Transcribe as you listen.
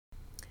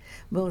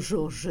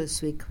Bonjour, je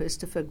suis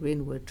Christopher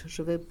Greenwood.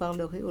 Je vais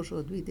parler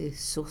aujourd'hui des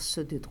sources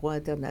du droit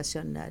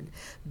international.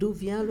 D'où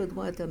vient le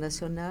droit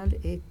international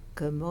et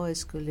comment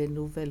est-ce que les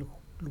nouvelles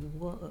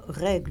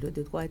règles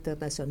de droit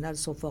international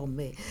sont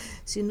formées?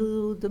 Si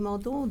nous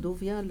demandons d'où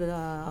vient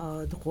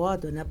le droit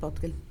de n'importe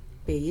quel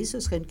pays, ce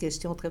serait une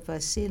question très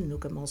facile. Nous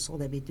commençons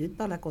d'habitude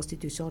par la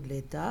constitution de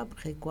l'État,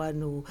 après quoi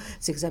nous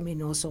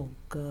examinons son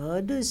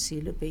code,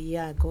 si le pays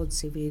a un code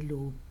civil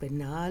ou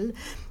pénal,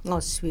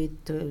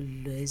 ensuite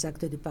les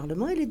actes du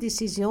Parlement et les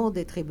décisions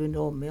des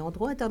tribunaux. Mais en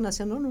droit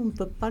international, on ne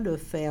peut pas le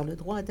faire. Le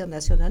droit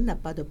international n'a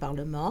pas de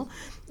Parlement,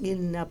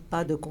 il n'a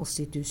pas de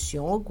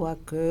constitution,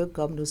 quoique,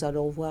 comme nous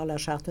allons voir, la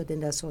Charte des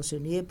Nations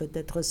Unies est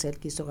peut-être celle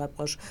qui se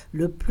rapproche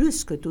le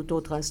plus que tout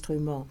autre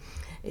instrument.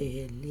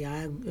 Et il y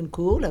a une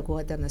cour, la Cour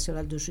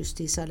internationale de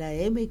justice à La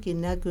Haye, mais qui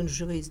n'a qu'une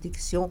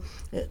juridiction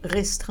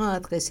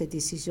restreinte et ces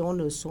décisions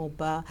ne sont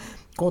pas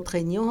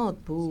contraignantes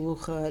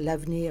pour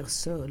l'avenir.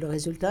 Le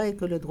résultat est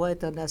que le droit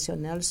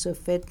international se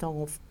fait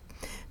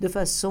de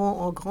façon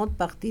en grande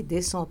partie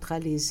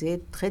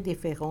décentralisée, très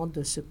différente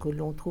de ce que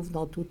l'on trouve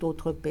dans tout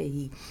autre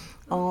pays.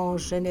 En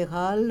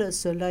général,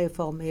 cela est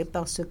formé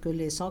par ce que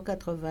les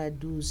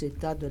 192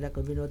 États de la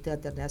communauté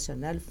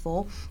internationale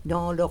font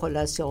dans leurs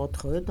relations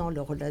entre eux, dans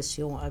leurs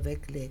relations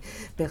avec les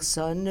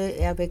personnes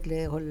et avec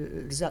les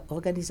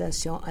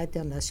organisations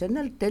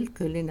internationales telles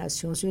que les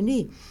Nations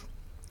Unies.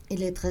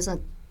 Il est très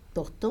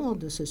important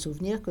de se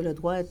souvenir que le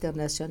droit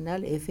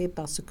international est fait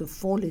par ce que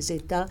font les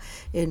États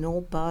et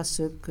non par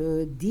ce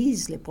que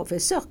disent les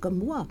professeurs comme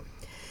moi.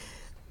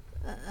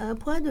 Un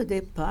point de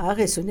départ,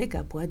 et ce n'est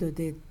qu'un point de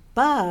départ,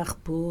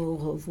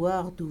 pour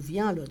voir d'où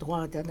vient le droit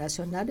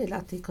international est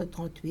l'article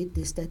 38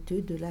 des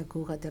statuts de la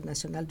Cour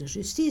internationale de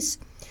justice,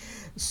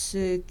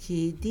 ce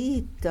qui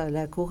dit à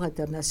la Cour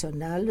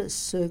internationale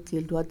ce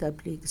qu'elle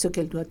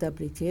doit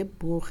appliquer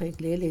pour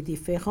régler les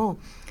différends.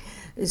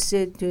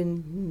 C'est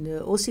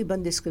une aussi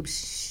bonne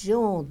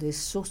description des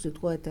sources du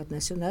droit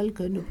international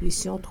que nous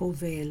puissions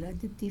trouver. Elle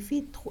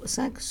identifie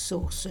 5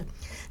 sources.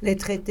 Les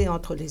traités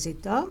entre les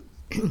États,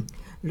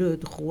 le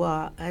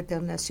droit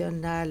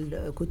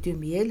international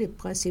coutumier, les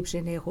principes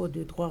généraux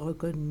du droit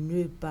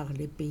reconnus par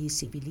les pays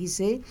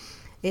civilisés,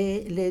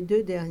 et les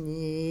 2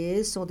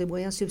 derniers sont des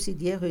moyens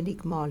subsidiaires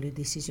uniquement, les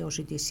décisions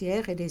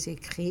judiciaires et les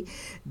écrits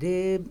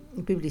des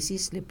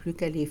publicistes les plus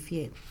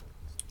qualifiés.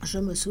 Je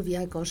me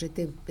souviens, quand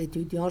j'étais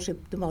étudiant, j'ai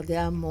demandé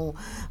à mon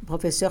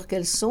professeur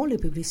quels sont les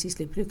publicistes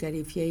les plus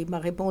qualifiés. Il m'a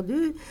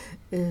répondu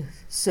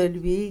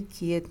celui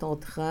qui est en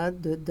train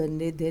de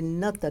donner des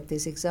notes à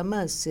tes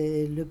examens,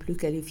 c'est le plus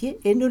qualifié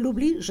et ne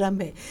l'oublie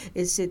jamais.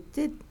 Et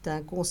c'était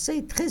un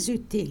conseil très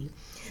utile.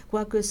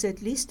 Quoique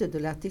cette liste de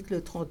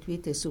l'article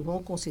 38 est souvent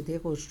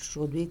considérée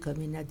aujourd'hui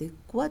comme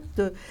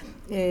inadéquate,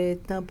 est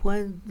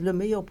le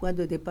meilleur point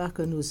de départ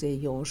que nous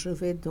ayons. Je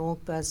vais donc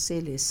passer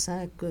les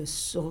 5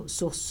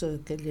 sources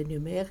qu'elle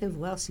énumère et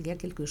voir s'il y a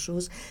quelque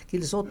chose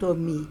qu'ils ont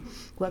omis.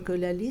 Quoique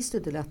la liste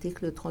de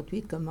l'article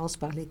 38 commence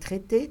par les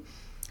traités,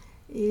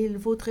 il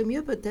vaudrait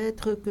mieux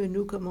peut-être que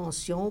nous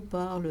commencions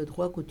par le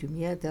droit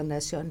coutumier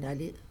international.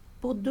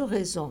 Pour 2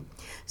 raisons.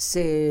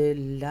 C'est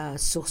la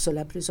source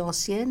la plus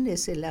ancienne et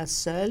c'est la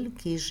seule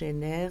qui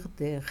génère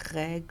des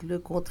règles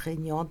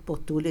contraignantes pour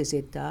tous les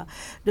États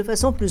de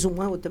façon plus ou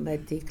moins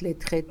automatique. Les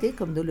traités,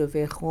 comme nous le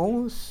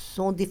verrons,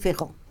 sont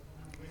différents.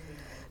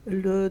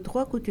 Le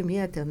droit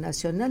coutumier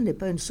international n'est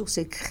pas une source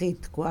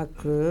écrite,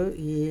 quoique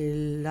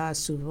il a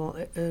souvent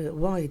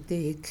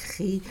été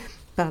écrit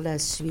par la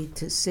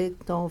suite.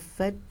 C'est en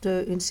fait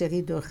une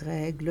série de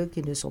règles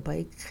qui ne sont pas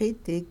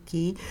écrites et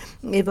qui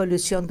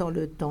évolutionnent dans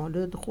le temps.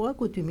 Le droit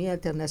coutumier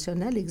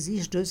international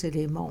exige 2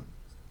 éléments.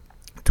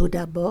 Tout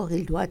d'abord,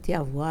 il doit y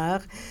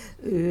avoir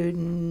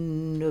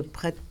une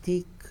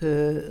pratique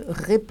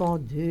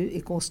répandue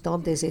et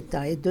constante des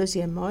États. Et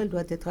deuxièmement, il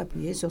doit être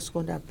appuyé sur ce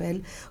qu'on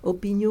appelle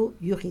opinio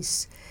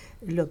juris.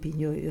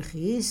 L'opinio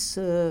juris,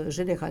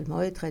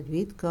 généralement, est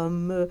traduite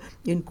comme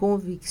une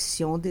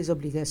conviction des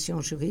obligations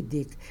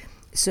juridiques.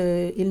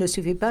 Il ne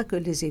suffit pas que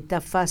les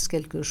États fassent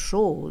quelque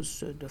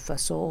chose de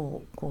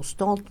façon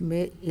constante,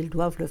 mais ils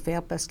doivent le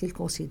faire parce qu'ils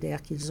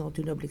considèrent qu'ils ont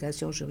une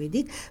obligation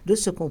juridique de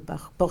se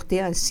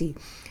comporter ainsi.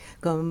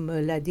 Comme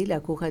l'a dit la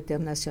Cour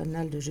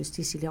internationale de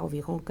justice il y a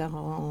environ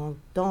 40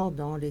 ans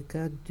dans les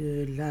cas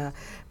de la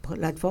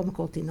plateforme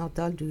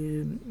continentale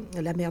de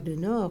la mer du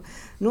Nord,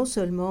 non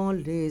seulement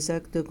les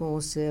actes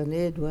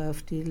concernés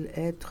doivent-ils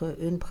être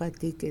une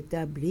pratique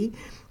établie,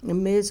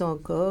 mais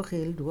encore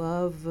ils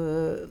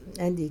doivent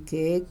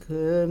indiquer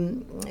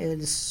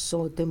qu'ils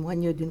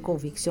témoignent d'une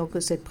conviction que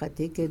cette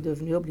pratique est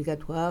devenue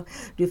obligatoire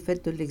du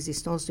fait de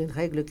l'existence d'une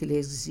règle qui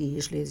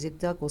l'exige. Les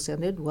États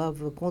concernés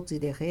doivent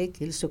considérer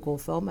qu'ils se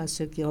conforment à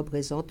ce qui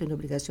représente une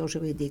obligation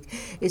juridique.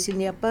 Et s'il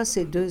n'y a pas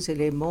ces deux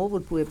éléments, vous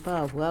ne pouvez pas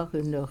avoir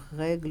une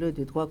règle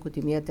du droit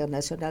coutumier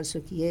international, ce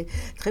qui est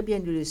très bien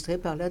illustré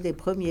par l'un des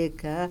premiers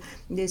cas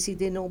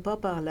décidés non pas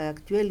par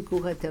l'actuelle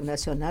Cour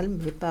internationale,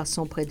 mais par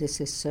son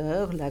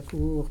prédécesseur, la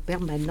Cour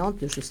permanente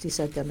de justice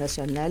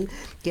internationale,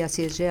 qui a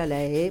siégé à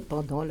La Haye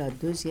pendant la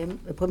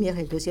Première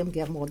et Deuxième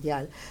Guerre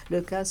mondiale.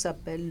 Le cas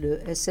s'appelle le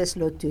SS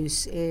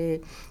Lotus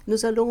et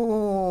nous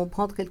allons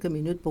prendre quelques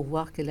minutes pour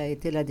voir quelle a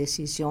été la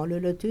décision. Le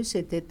Lotus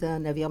était un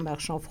navire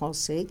marchand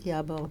français qui a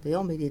abordé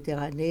en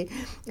Méditerranée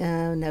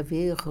un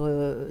navire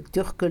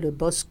turc, le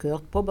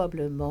Bozkır,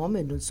 probablement,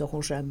 mais nous ne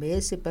saurons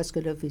jamais. C'est parce que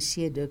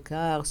l'officier de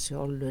quart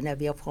sur le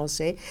navire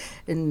français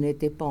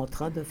n'était pas en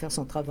train de faire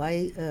son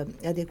travail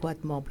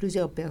adéquatement.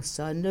 Plusieurs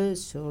personnes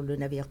sur le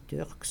navire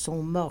turc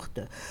sont mortes.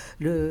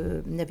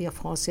 Le navire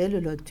français, le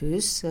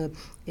Lotus,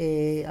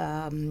 est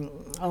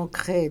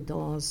ancré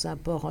dans un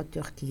port en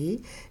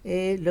Turquie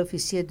et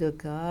l'officier de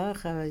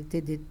quart a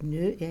été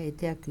détenu et a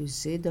été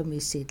accusé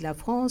d'homicide. La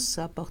France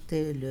a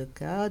porté le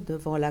cas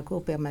devant la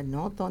Cour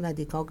permanente en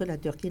indiquant que la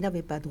Turquie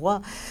n'avait pas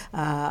droit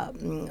à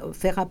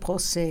faire un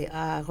procès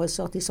à un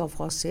ressortissant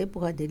français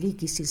pour un délit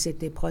qui, s'il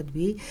s'était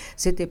produit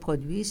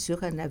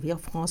sur un navire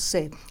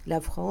français.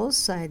 La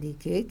France a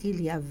indiqué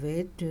qu'il y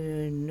avait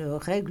une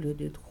règle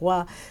du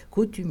droit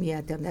coutumier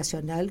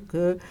international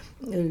que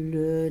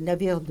le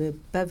navire de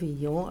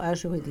pavillon a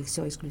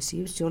juridiction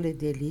exclusive sur les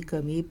délits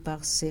commis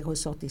par ses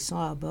ressortissants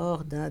à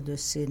bord d'un de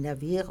ces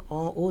navires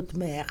en haute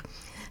mer.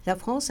 La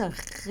France a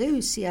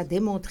réussi à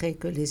démontrer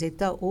que les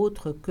États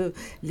autres que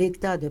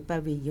l'État de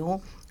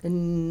pavillon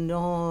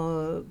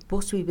n'en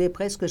poursuivaient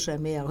presque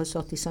jamais un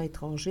ressortissant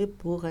étranger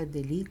pour un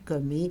délit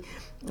commis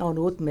en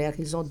haute mer.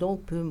 Ils ont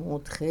donc pu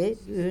montrer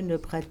une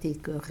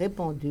pratique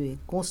répandue et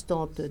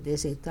constante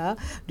des États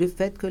du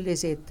fait que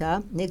les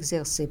États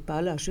n'exerçaient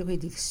pas la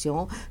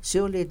juridiction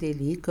sur les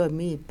délits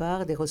commis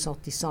par des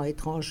ressortissants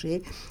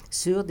étrangers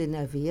sur des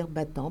navires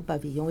battant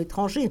pavillon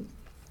étranger.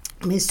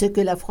 Mais ce que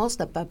la France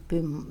n'a pas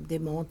pu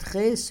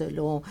démontrer,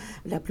 selon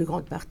la plus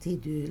grande partie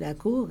de la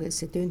Cour, et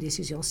c'était une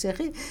décision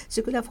serrée,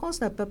 ce que la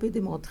France n'a pas pu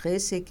démontrer,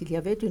 c'est qu'il y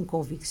avait une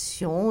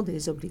conviction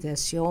des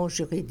obligations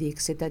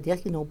juridiques,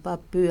 c'est-à-dire qu'ils n'ont pas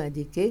pu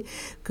indiquer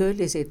que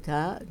les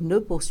États ne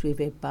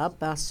poursuivaient pas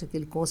parce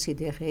qu'ils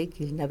considéraient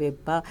qu'ils n'avaient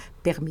pas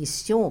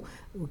permission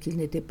ou qu'ils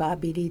n'étaient pas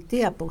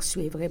habilités à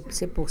poursuivre.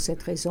 C'est pour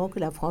cette raison que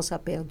la France a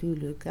perdu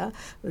le cas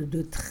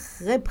de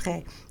très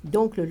près.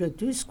 Donc le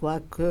Lotus,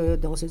 quoique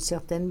dans une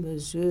certaine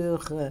mesure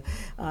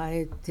a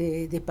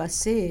été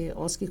dépassé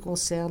en ce qui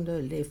concerne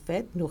les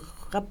faits, nous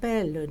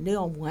rappelle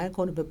néanmoins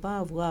qu'on ne peut pas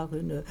avoir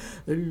une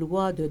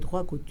loi de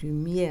droit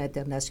coutumier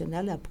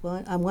international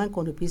à moins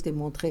qu'on ne puisse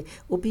démontrer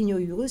opinion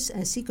iuris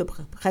ainsi que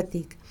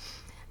pratique.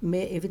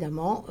 Mais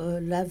évidemment,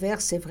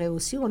 l'inverse est vrai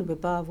aussi. On ne peut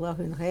pas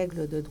avoir une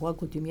règle de droit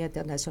coutumier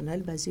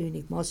international basée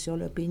uniquement sur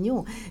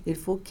l'opinion. Il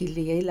faut qu'il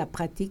y ait la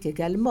pratique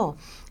également.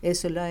 Et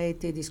cela a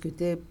été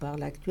discuté par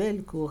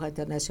l'actuelle Cour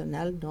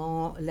internationale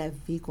dans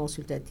l'avis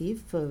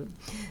consultatif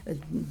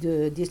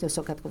de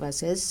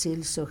 1996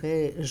 s'il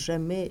serait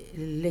jamais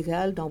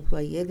légal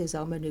d'employer des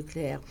armes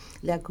nucléaires.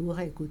 La Cour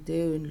a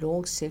écouté une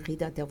longue série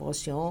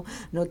d'interventions,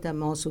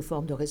 notamment sous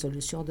forme de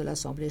résolution de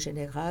l'Assemblée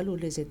générale, où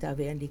les États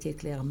avaient indiqué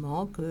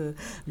clairement que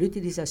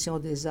l'utilisation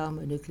des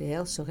armes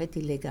nucléaires serait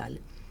illégale.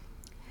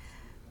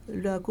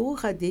 La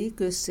Cour a dit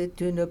que c'est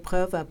une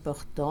preuve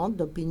importante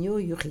d'opinion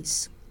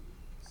iuris,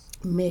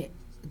 mais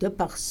de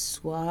par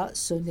soi,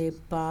 ce n'est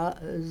pas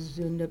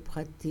une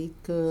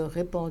pratique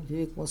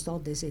répandue et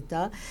constante des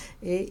États.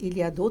 Et il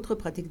y a d'autres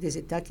pratiques des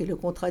États qui le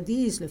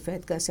contredisent. Le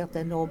fait qu'un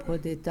certain nombre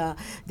d'États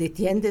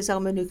détiennent des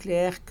armes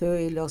nucléaires, qu'eux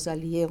et leurs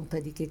alliés ont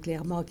indiqué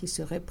clairement qu'ils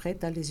seraient prêts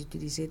à les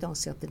utiliser dans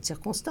certaines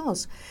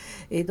circonstances.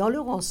 Et dans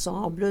leur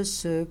ensemble,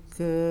 ce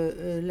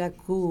que la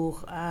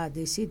Cour a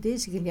décidé,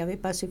 c'est qu'il n'y avait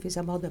pas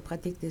suffisamment de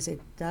pratiques des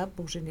États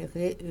pour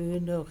générer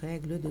une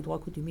règle de droit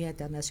coutumier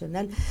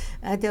international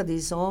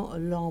interdisant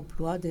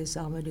l'emploi des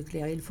armes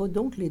nucléaires. Il faut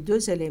donc les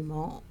deux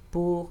éléments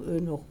pour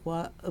une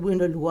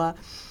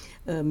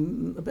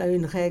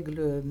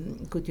règle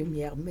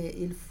coutumière, mais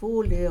il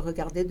faut les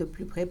regarder de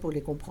plus près pour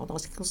les comprendre. En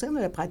ce qui concerne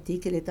la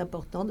pratique, il est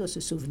important de se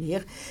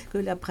souvenir que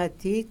la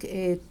pratique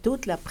est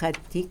toute la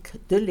pratique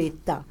de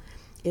l'État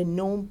et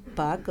non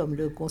pas, comme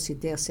le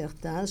considèrent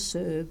certains,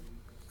 ce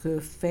que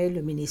fait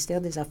le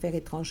ministère des Affaires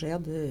étrangères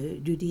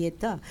du dit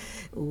État.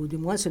 Ou du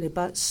moins, ce n'est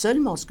pas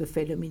seulement ce que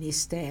fait le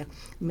ministère,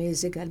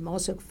 mais également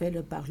ce que fait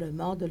le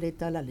Parlement de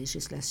l'État, la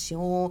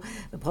législation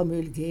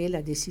promulguée,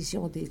 la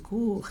décision des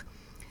cours.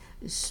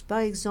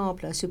 Par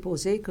exemple, à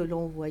supposer que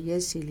l'on voyait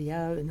s'il y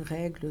a une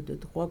règle de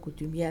droit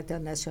coutumier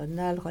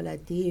international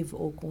relative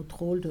au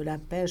contrôle de la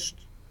pêche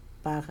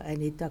par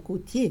un État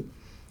côtier.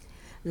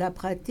 La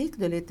pratique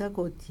de l'État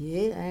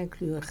côtier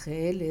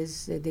inclurait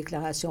les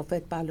déclarations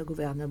faites par le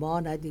gouvernement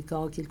en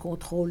indiquant qu'il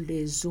contrôle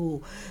les eaux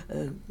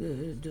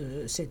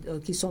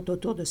qui sont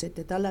autour de cet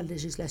État. La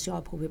législation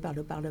approuvée par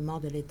le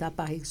Parlement de l'État,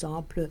 par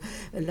exemple,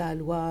 la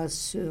loi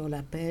sur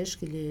la pêche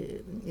qui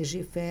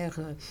légifère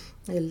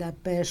la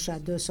pêche à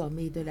 200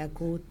 milles de la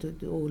côte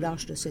au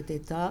large de cet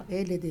État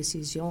et les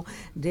décisions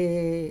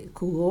des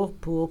cours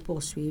pour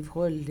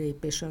poursuivre les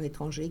pêcheurs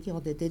étrangers qui ont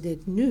été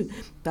détenus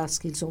parce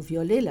qu'ils ont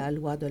violé la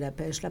loi de la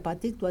pêche. La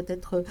pratique doit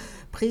être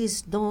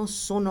prise dans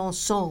son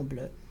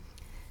ensemble.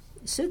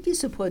 Ce qui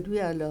se produit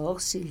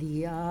alors, s'il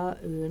y a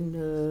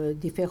une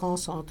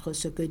différence entre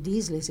ce que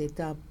disent les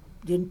États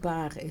d'une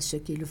part et ce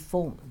qu'ils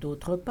font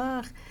d'autre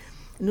part,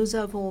 nous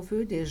avons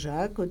vu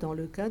déjà que dans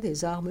le cas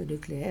des armes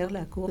nucléaires,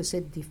 la cause de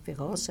cette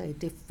différence a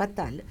été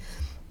fatale.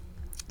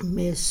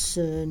 Mais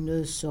ce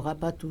ne sera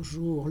pas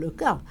toujours le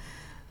cas.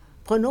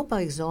 Prenons par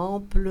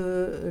exemple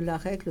la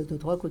règle de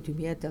droit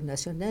coutumier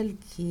international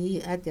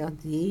qui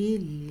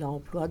interdit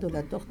l'emploi de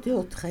la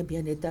torture, très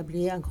bien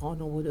établie. Un grand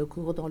nombre de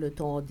cours dans le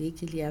temps ont dit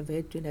qu'il y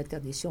avait une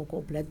interdiction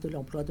complète de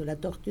l'emploi de la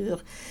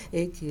torture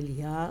et qu'il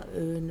y a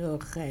une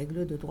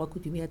règle de droit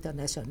coutumier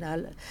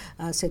international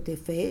à cet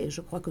effet. Et je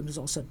crois que nous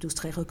en sommes tous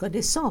très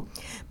reconnaissants.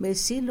 Mais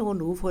si l'on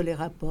ouvre les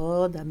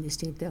rapports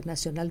d'Amnesty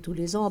International tous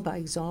les ans, par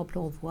exemple,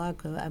 on voit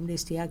que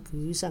Amnesty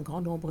accuse un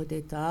grand nombre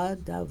d'États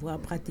d'avoir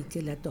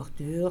pratiqué la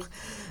torture,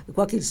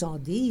 quoi qu'ils en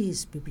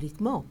disent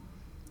publiquement.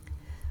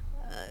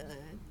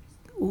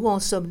 Où en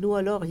sommes-nous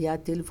alors? Y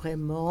a-t-il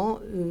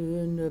vraiment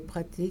une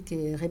pratique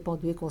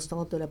répandue et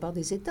constante de la part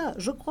des États?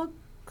 Je crois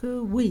que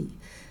oui,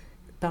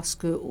 parce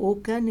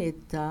qu'aucun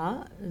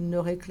État ne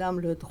réclame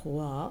le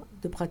droit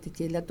de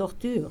pratiquer la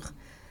torture.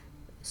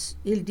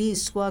 Ils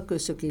disent soit que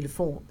ce qu'ils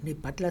font n'est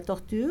pas de la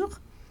torture,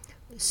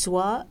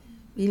 soit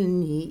ils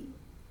nient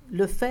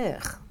le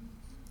faire.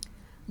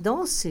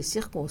 Dans ces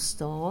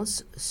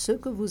circonstances, ce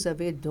que vous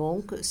avez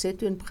donc,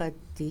 c'est une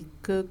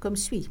pratique comme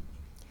suit.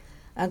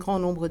 Un grand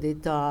nombre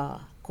d'États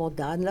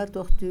condamnent la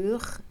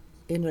torture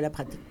et ne la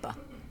pratiquent pas.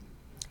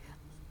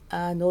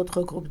 Un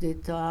autre groupe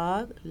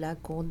d'États la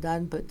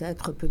condamne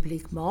peut-être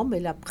publiquement, mais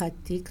la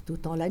pratique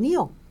tout en la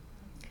niant.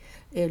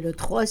 Et le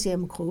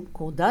troisième groupe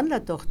condamne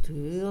la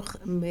torture,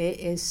 mais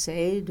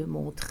essaye de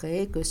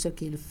montrer que ce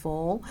qu'ils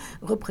font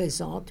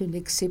représente une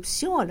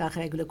exception à la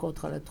règle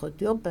contre la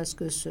torture parce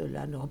que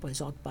cela ne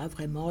représente pas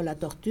vraiment la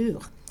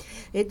torture.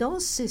 Et dans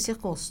ces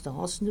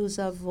circonstances, nous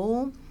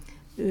avons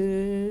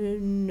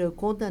une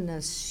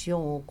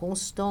condamnation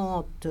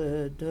constante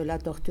de la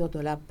torture de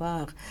la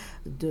part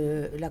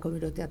de la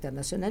communauté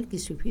internationale qui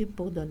suffit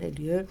pour donner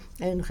lieu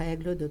à une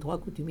règle de droit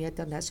coutumier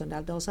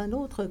international. Dans un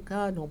autre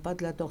cas, non pas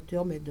de la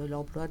torture, mais de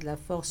l'emploi de la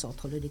force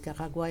entre le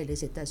Nicaragua et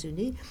les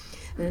États-Unis,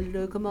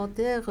 le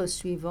commentaire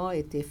suivant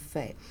était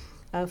fait.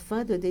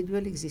 Afin de déduire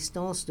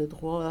l'existence de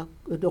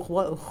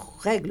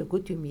règles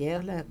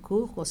coutumières, la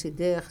Cour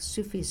considère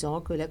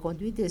suffisant que la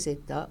conduite des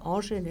États,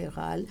 en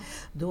général,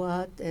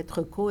 doit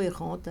être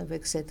cohérente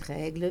avec cette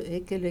règle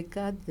et que les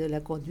cas de la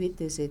conduite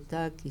des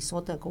États qui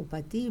sont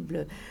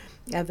incompatibles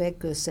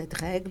avec cette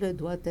règle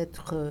doit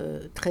être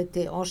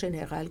traité en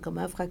général comme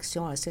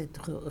infraction à cette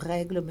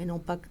règle, mais non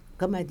pas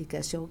comme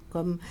indication,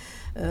 comme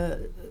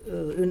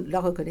la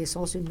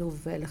reconnaissance d'une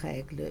nouvelle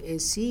règle. Et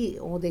si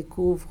on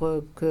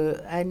découvre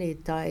qu'un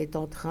État est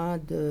en train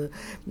de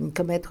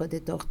commettre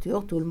des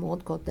tortures, tout le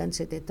monde condamne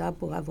cet État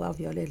pour avoir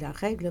violé la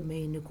règle,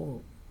 mais il ne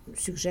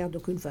suggère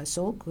d'aucune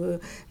façon que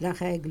la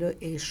règle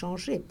est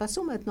changée.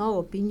 Passons maintenant à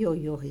opinio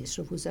juris.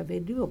 Je vous avais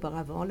lu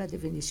auparavant la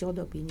définition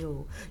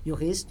d'opinio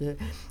juris de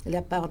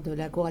la part de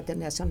la Cour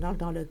internationale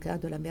dans le cas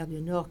de la mer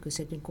du Nord, que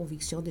c'est une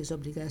conviction des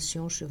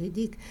obligations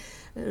juridiques.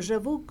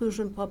 J'avoue que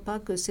je ne crois pas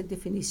que cette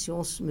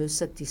définition me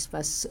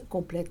satisfasse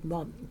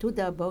complètement. Tout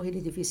d'abord, il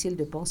est difficile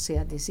de penser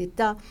à des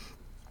États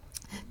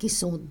qui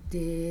sont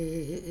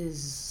des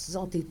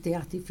entités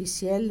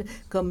artificielles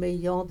comme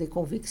ayant des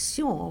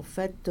convictions. En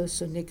fait,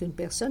 ce n'est qu'une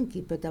personne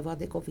qui peut avoir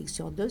des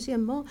convictions.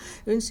 Deuxièmement,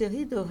 une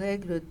série de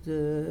règles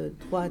de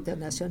droit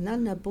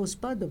international n'impose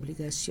pas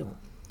d'obligations.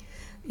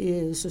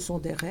 Et ce sont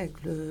des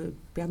règles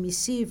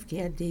permissives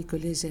qui indiquent que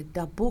les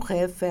États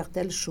pourraient faire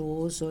telle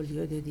chose au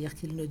lieu de dire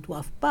qu'ils ne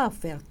doivent pas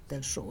faire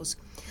telle chose.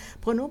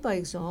 Prenons par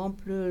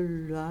exemple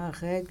la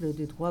règle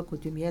du droit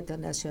coutumier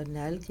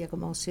international qui a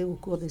commencé au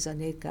cours des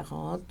années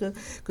 40,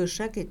 que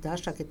chaque État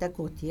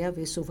côtier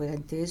avait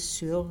souveraineté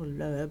sur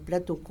le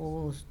plateau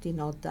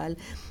continental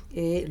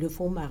et le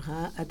fond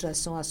marin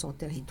adjacent à son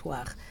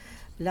territoire.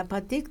 La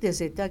pratique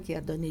des États qui a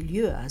donné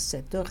lieu à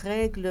cette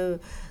règle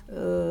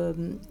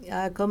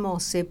a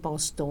commencé,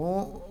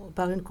 pense-t-on,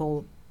 par une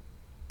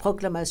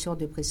proclamation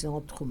du président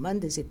Truman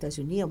des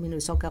États-Unis en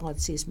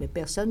 1946. Mais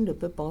personne ne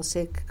peut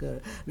penser que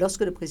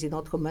lorsque le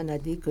président Truman a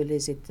dit que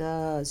les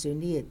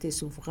États-Unis étaient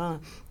souverains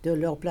de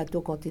leur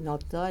plateau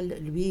continental,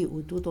 lui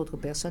ou toute autre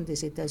personne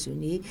des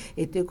États-Unis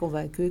était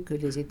convaincu que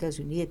les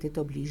États-Unis étaient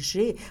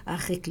obligés à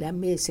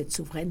réclamer cette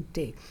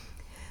souveraineté.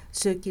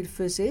 Ce qu'il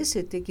faisait,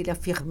 c'était qu'il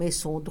affirmait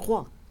son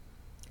droit.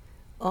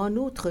 En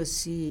outre,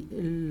 si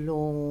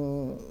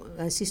l'on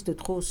insiste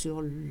trop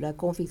sur la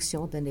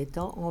conviction d'un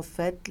État, en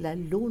fait, la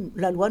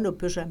loi ne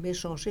peut jamais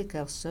changer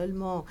car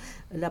seulement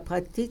la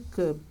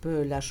pratique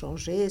peut la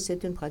changer.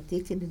 C'est une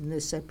pratique qui ne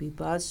s'appuie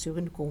pas sur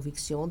une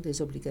conviction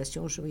des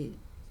obligations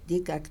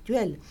juridiques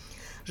actuelles.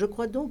 Je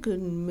crois donc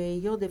qu'une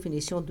meilleure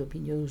définition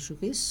d'opinion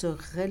juriste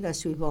serait la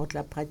suivante.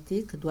 La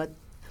pratique doit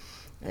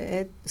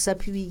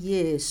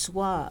s'appuyer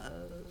soit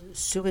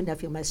sur une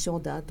affirmation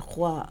d'un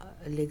droit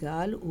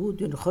légal ou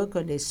d'une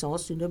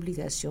reconnaissance d'une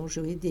obligation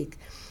juridique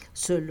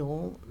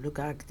selon le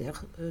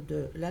caractère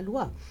de la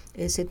loi.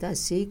 Et c'est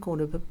ainsi qu'on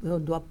ne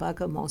doit pas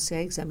commencer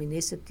à examiner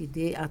cette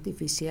idée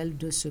artificielle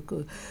de ce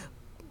que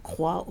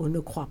croit ou ne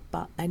croit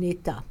pas un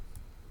État.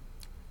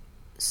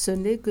 Ce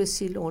n'est que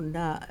si l'on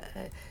a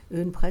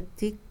une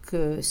pratique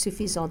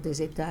suffisante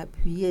des États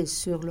appuyée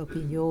sur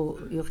l'opinion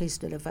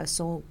juriste de la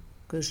façon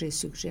que j'ai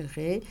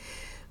suggérée,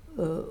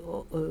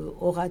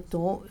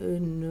 aura-t-on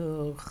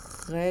une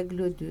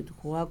règle du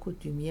droit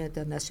coutumier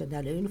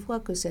international. Et une fois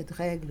que cette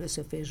règle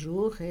se fait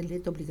jour, elle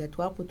est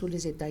obligatoire pour tous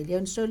les États. Il y a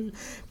une seule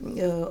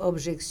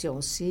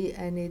objection. Si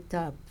un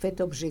État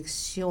fait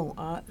objection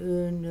à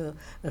une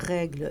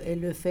règle et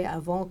le fait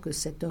avant que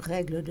cette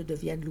règle ne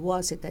devienne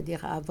loi,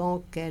 c'est-à-dire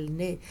avant qu'elle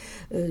n'ait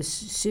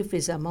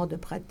suffisamment de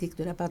pratique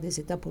de la part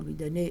des États pour lui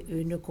donner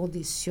une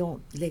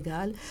condition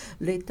légale,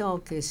 l'État en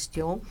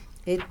question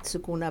est ce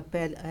qu'on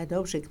appelle un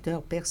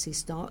objecteur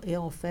persistant et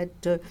en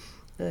fait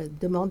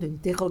demande une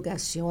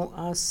dérogation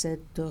à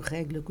cette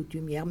règle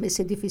coutumière. Mais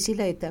c'est difficile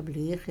à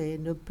établir et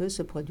ne peut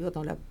se produire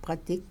dans la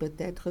pratique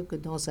peut-être que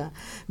dans un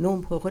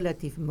nombre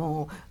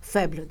relativement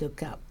faible de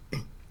cas.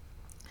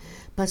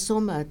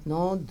 Passons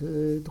maintenant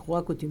de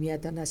droit coutumier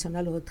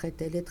international aux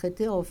traités. Les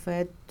traités, en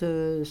fait,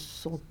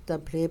 sont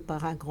appelés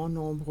par un grand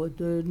nombre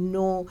de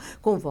noms,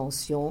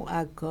 conventions,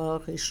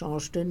 accords,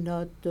 échanges de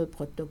notes,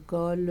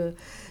 protocoles.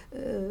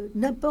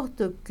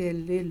 N'importe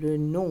quel est le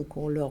nom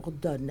qu'on leur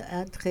donne,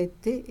 un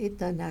traité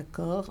est un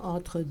accord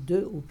entre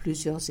deux ou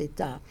plusieurs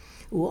États,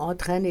 ou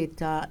entre un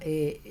État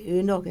et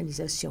une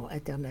organisation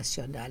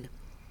internationale.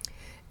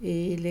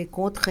 Et il est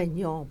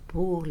contraignant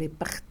pour les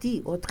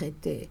parties au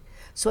traité.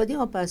 Soit dit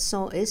en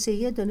passant,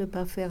 essayez de ne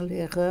pas faire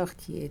l'erreur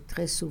qui est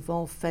très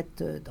souvent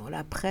faite dans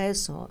la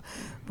presse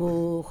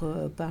pour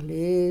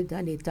parler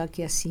d'un État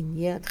qui a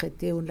signé un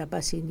traité ou ne l'a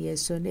pas signé.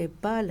 Ce n'est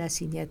pas la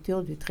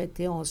signature du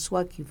traité en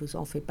soi qui vous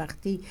en fait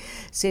partie,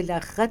 c'est la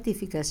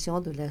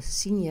ratification de la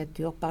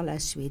signature par la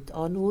suite.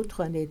 En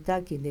outre, un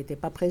État qui n'était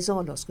pas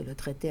présent lorsque le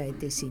traité a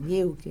été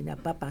signé ou qui n'a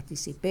pas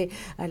participé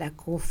à la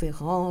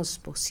conférence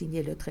pour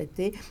signer le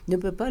traité ne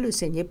peut pas le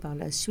signer par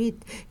la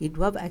suite. Ils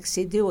doivent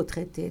accéder au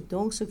traité.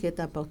 Donc, ce qui est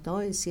important,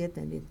 si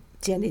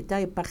un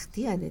État est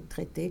partie à un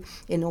traité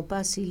et non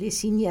pas s'il est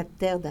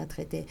signataire d'un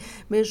traité.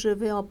 Mais je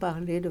vais en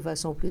parler de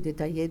façon plus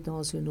détaillée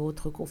dans une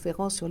autre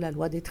conférence sur la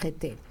loi des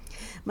traités.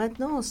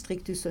 Maintenant, en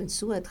stricto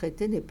sensu, un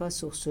traité n'est pas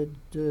source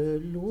de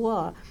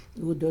loi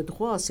ou de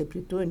droit, c'est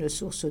plutôt une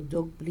source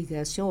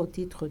d'obligation au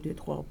titre du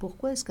droit.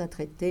 Pourquoi est-ce qu'un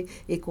traité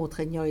est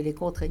contraignant? Il est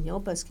contraignant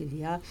parce qu'il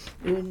y a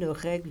une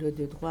règle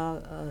de droit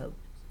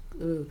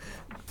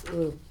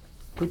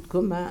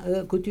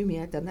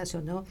coutumier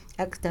international,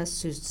 acta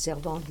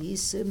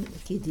servandis,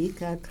 qui dit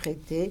qu'un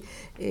traité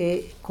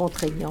est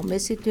contraignant. Mais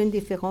c'est une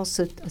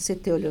différence assez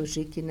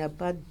théologique qui n'a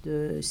pas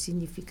de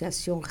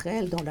signification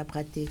réelle dans la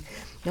pratique.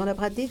 Dans la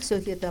pratique, ce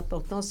qui est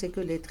important, c'est que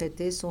les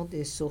traités sont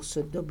des sources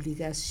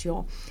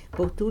d'obligation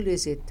pour tous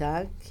les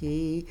États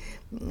qui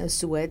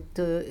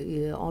souhaitent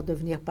en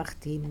devenir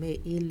partie, mais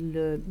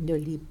ils ne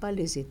lient pas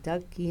les États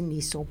qui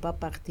n'y sont pas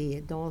partis.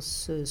 Et dans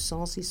ce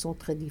sens, ils sont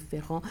très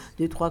différents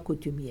du droit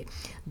coutumier.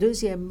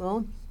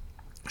 Deuxièmement,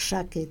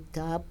 chaque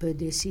État peut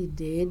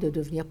décider de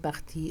devenir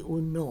partie ou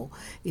non.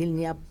 Il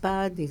n'y a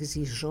pas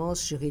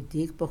d'exigence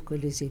juridique pour que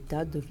les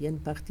États deviennent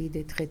partie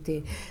des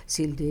traités.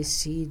 S'ils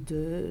décident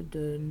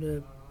de ne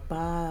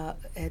pas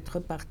être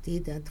partie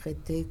d'un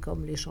traité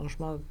comme les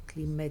changements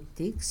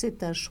climatiques,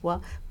 c'est un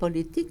choix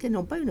politique et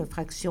non pas une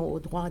infraction au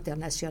droit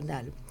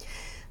international.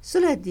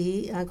 Cela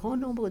dit, un grand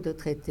nombre de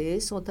traités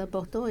sont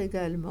importants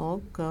également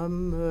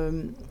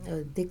comme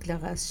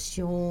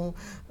déclarations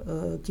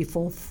qui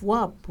font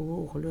foi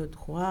pour le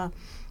droit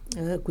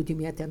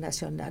coutumier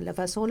international. La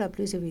façon la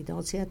plus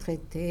évidente, si un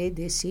traité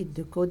décide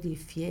de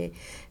codifier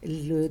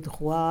le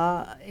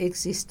droit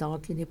existant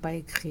qui n'est pas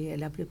écrit.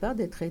 La plupart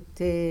des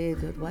traités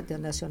de droit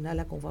international,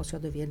 la Convention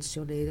de Vienne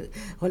sur les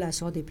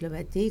relations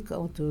diplomatiques,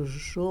 ont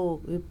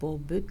toujours eu pour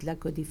but la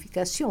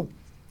codification.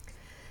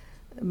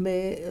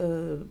 Mais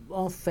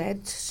en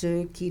fait,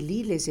 ce qui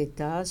lie les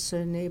États, ce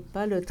n'est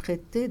pas le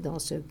traité dans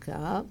ce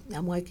cas,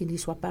 à moins qu'il n'y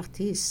soit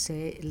parti,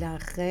 c'est la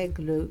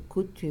règle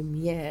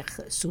coutumière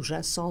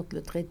sous-jacente.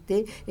 Le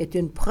traité est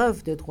une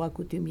preuve de droit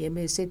coutumier,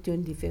 mais c'est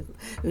une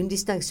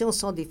distinction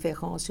sans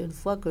différence. Une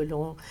fois que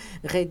l'on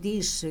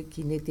rédige ce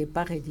qui n'était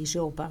pas rédigé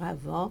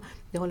auparavant,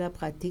 dans la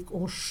pratique,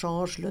 on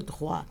change le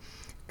droit.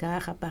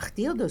 car à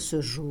partir de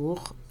ce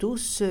jour, tous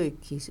ceux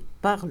qui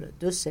parlent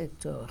de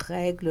cette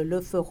règle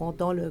le feront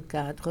dans le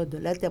cadre de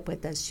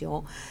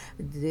l'interprétation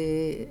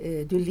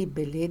du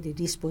libellé des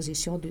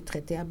dispositions du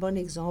traité. Un bon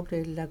exemple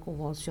est la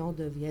Convention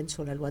de Vienne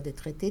sur la loi des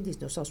traités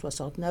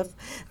 1969,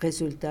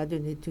 résultat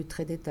d'une étude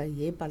très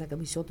détaillée par la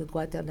Commission de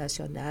droit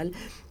international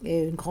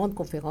et une grande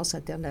conférence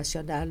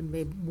internationale,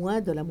 mais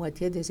moins de la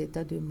moitié des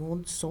États du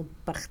monde sont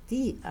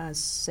partis à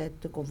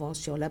cette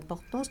convention.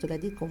 L'importance de la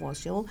dite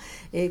convention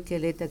est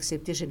qu'elle est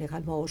acceptée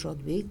généralement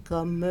aujourd'hui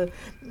comme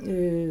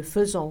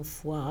faisant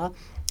foi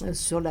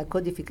sur la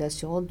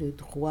codification du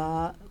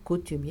droit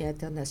coutumier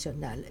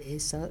international. Et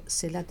ça,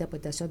 c'est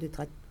l'interprétation du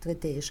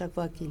traité. Et chaque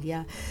fois qu'il y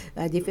a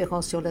une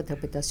différence sur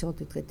l'interprétation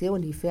du traité, on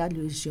y fait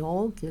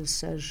allusion qu'il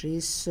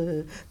s'agisse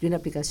d'une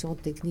application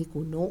technique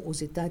ou non aux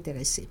États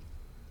intéressés.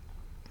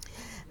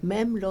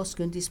 Même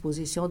lorsqu'une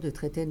disposition de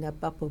traité n'a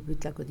pas pour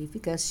but la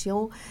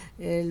codification,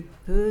 elle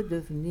peut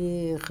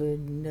devenir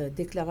une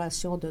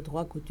déclaration de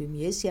droit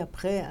coutumier si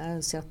après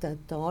un certain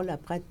temps la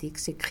pratique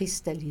s'est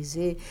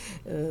cristallisée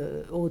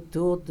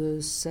autour de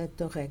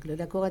cette règle.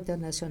 La Cour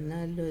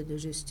internationale de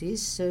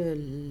justice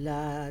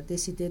l'a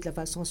décidé de la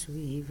façon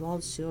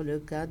suivante sur le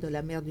cas de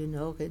la mer du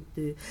Nord et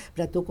du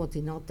plateau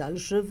continental.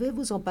 Je vais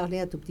vous en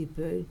parler un tout petit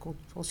peu. Une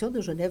convention de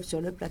Genève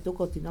sur le plateau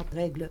continental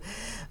règle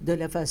de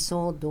la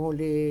façon dont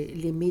les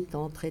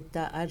entre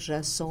États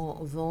adjacents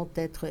vont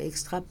être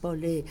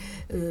extrapolés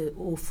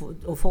au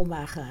fond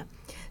marin.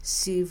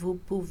 Si vous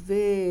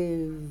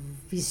pouvez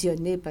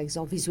visionner, par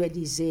exemple,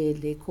 visualiser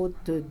les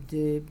côtes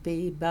des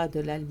Pays-Bas,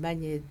 de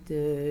l'Allemagne et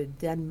de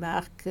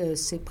Danemark,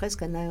 c'est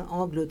presque un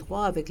angle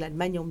droit avec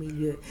l'Allemagne au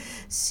milieu.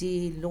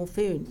 Si l'on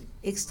fait une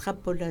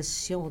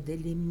extrapolation des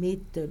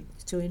limites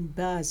sur une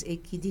base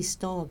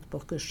équidistante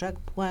pour que chaque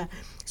point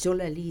sur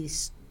la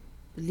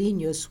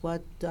ligne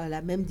soit à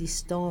la même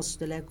distance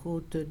de la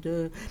côte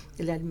de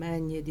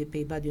l'Allemagne et des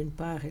Pays-Bas d'une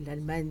part et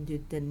l'Allemagne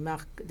du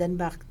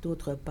Danemark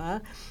d'autre part,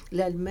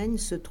 l'Allemagne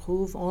se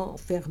trouve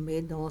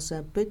enfermée dans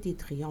un petit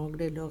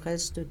triangle et le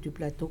reste du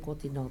plateau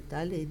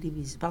continental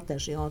est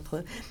partagé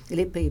entre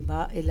les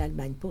Pays-Bas et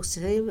l'Allemagne. Pour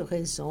ces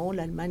raisons,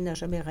 l'Allemagne n'a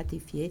jamais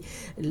ratifié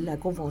la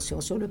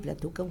Convention sur le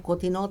plateau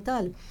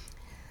continental.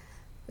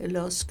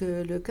 Lorsque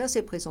le cas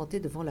s'est présenté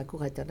devant la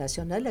Cour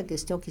internationale, la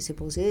question qui s'est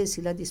posée est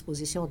si la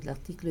disposition de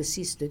l'article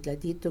 6 de la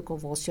dite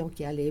convention,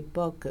 qui à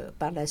l'époque,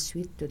 par la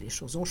suite, les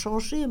choses ont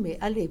changé, mais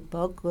à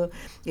l'époque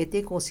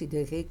était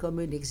considérée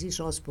comme une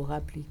exigence pour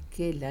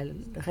appliquer la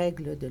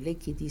règle de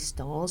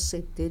l'équidistance,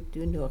 était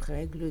une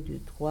règle du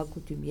droit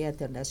coutumier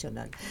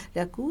international.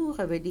 La Cour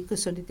avait dit que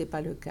ce n'était pas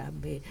le cas,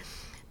 mais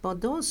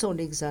pendant son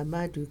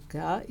examen du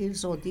cas,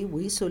 ils ont dit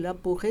oui, cela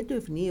pourrait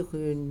devenir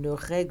une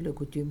règle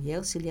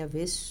coutumière s'il y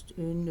avait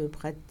une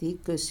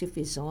pratique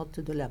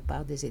suffisante de la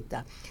part des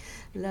États.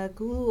 La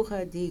Cour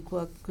a dit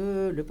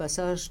quoique le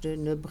passage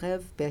d'une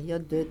brève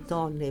période de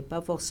temps n'est pas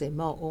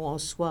forcément ou en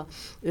soi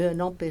un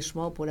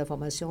empêchement pour la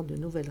formation de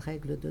nouvelles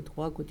règles de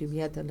droit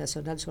coutumier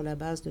international sur la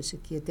base de ce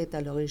qui était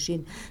à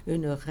l'origine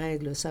une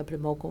règle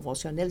simplement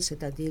conventionnelle,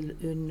 c'est-à-dire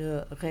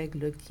une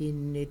règle qui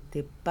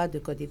n'était pas de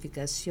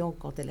codification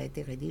quand elle a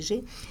été rédigée.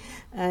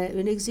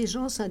 Une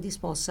exigence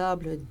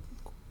indispensable,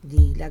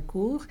 dit la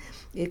Cour,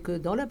 est que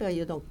dans la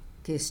période en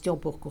question,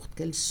 pour courte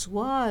qu'elle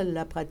soit,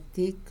 la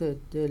pratique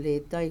de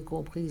l'État, y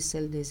compris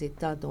celle des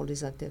États dont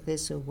les intérêts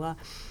se voient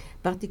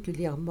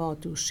particulièrement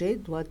touchés,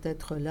 doit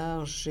être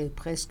large et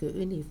presque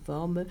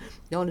uniforme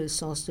dans le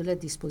sens de la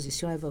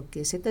disposition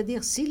invoquée.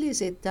 C'est-à-dire, si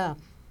les États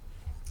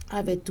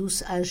avaient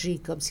tous agi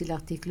comme si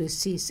l'article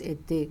 6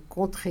 était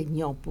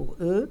contraignant pour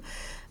eux,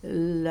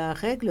 la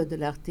règle de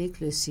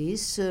l'article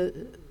 6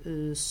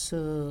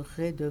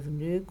 serait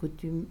devenue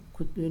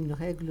une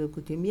règle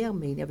coutumière,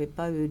 mais il n'y avait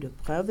pas eu de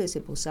preuves et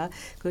c'est pour ça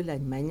que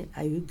l'Allemagne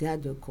a eu gain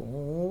de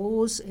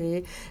cause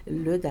et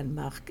le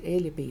Danemark et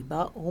les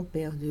Pays-Bas ont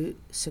perdu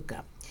ce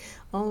cas.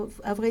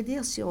 À vrai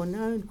dire, si on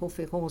a une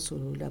conférence où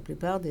la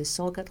plupart des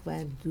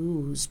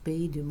 192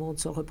 pays du monde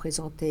sont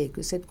représentés et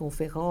que cette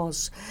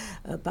conférence,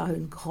 par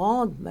une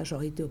grande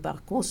majorité ou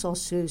par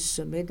consensus,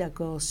 se met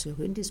d'accord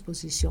sur une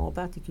disposition en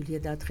particulier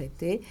d'un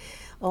traité,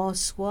 en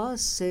soi,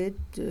 c'est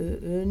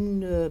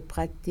une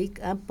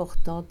pratique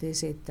importante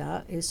des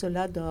États et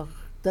cela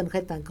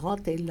donnerait un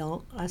grand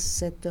élan à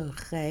cette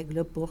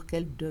règle pour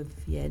qu'elle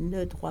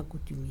devienne droit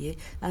coutumier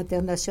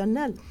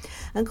international.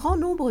 Un grand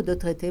nombre de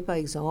traités, par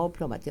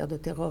exemple, en matière de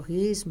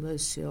terrorisme,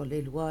 sur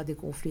les lois des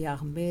conflits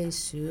armés,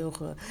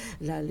 sur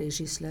la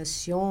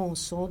législation,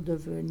 sont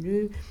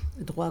devenus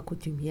droit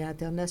coutumier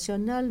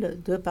international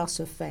de par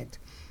ce fait.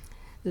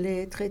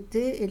 Les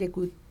traités et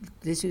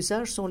les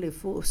usages sont les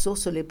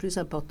sources les plus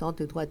importantes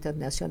du droit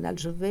international.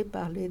 Je vais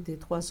parler des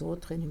trois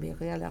autres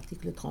énumérés à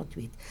l'article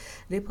 38.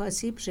 Les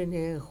principes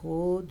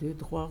généraux du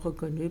droit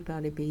reconnus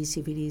par les pays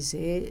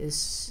civilisés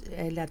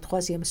est la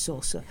troisième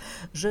source.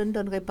 Je ne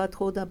donnerai pas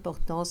trop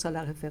d'importance à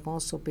la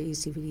référence aux pays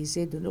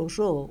civilisés de nos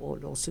jours.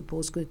 On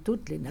suppose que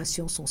toutes les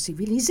nations sont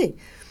civilisées.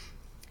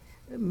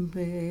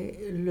 Mais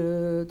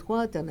le droit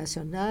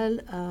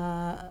international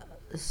a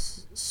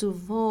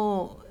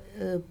souvent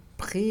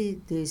pris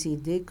des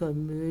idées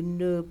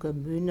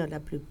communes à la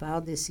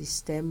plupart des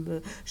systèmes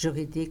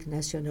juridiques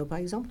nationaux. Par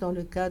exemple, dans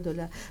le cas de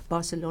la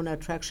Barcelona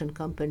Traction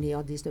Company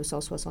en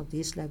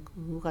 1970, la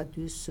Cour a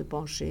dû se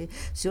pencher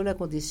sur la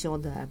condition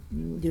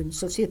d'une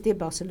société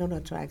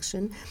Barcelona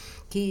Traction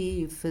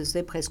qui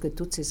faisait presque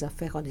toutes ses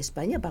affaires en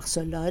Espagne, à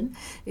Barcelone,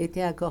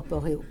 était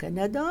incorporée au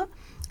Canada,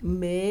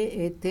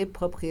 mais était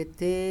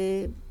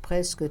propriété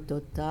presque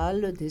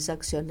totale des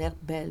actionnaires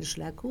belges.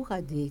 La Cour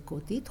a dit qu'au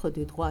titre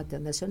du droit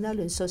international,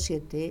 une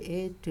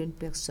société est une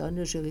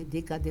personne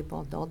juridique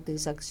indépendante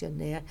des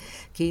actionnaires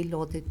qui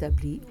l'ont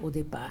établie au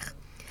départ.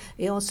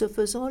 Et en ce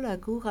faisant, la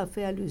Cour a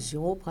fait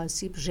allusion aux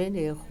principes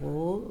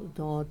généraux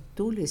dans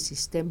tous les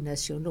systèmes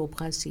nationaux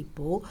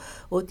principaux,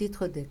 au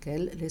titre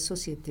desquels les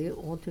sociétés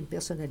ont une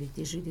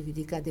personnalité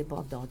juridique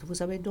indépendante.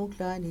 Vous avez donc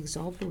là un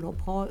exemple où l'on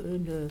prend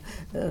une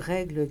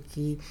règle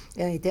qui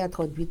a été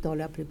introduite dans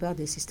la plupart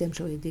des systèmes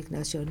juridiques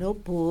nationaux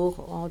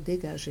pour en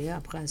dégager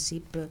un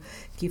principe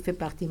qui fait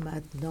partie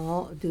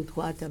maintenant du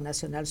droit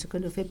international. Ce que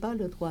ne fait pas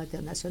le droit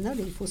international,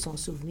 et il faut s'en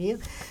souvenir,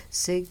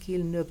 c'est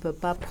qu'il ne peut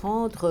pas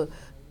prendre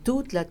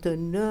toute la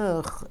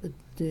teneur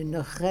d'une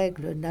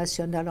règle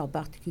nationale en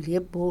particulier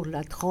pour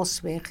la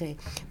transférer.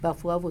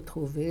 Parfois, vous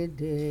trouvez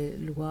des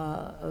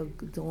lois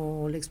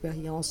dont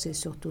l'expérience est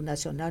surtout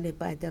nationale et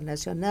pas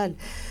internationale,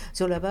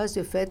 sur la base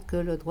du fait que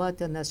le droit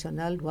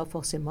international doit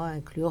forcément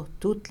inclure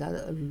tout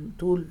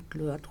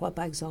le droit,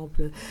 par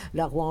exemple,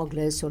 la loi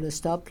anglaise sur le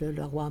stop,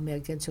 la loi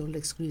américaine sur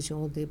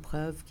l'exclusion des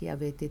preuves qui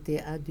avaient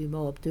été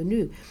indûment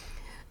obtenues.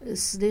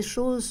 Les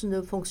choses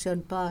ne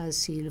fonctionnent pas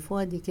ainsi. Il faut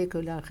indiquer que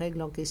la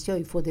règle en question,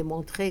 il faut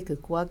démontrer que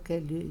quoi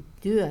qu'elle ait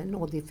eu un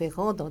nom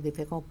différent dans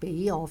différents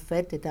pays, en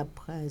fait, est un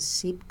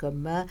principe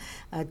commun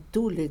à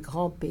tous les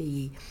grands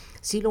pays.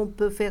 Si l'on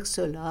peut faire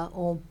cela,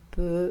 on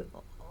peut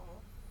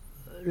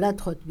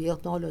l'introduire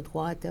dans le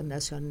droit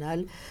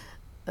international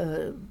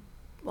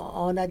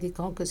en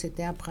indiquant que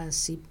c'était un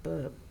principe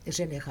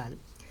général.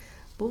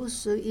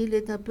 Il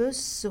est un peu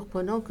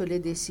surprenant que les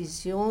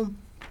décisions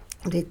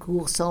des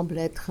cours semblent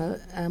être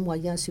un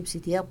moyen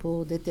subsidiaire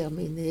pour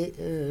déterminer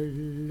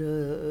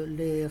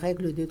les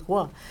règles du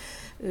droit.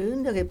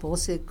 Une des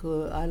réponses est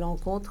qu'à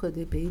l'encontre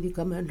des pays du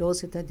common law,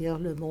 c'est-à-dire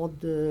le monde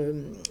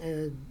de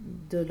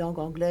langue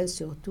anglaise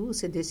surtout,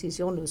 ces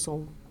décisions ne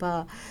sont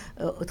pas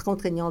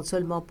contraignantes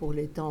seulement pour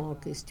les temps en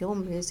question,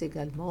 mais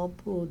également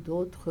pour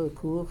d'autres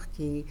cours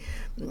qui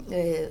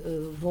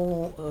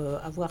vont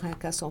avoir un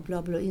cas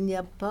semblable. Il n'y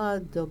a pas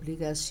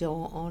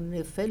d'obligation. En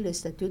effet, le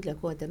statut de la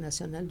Cour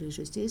internationale de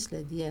justice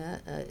l'a dit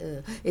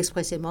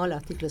expressément à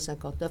l'article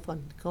 59, en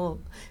indiquant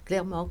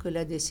clairement que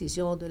la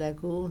décision de la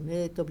Cour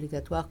n'est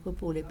obligatoire que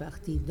pour les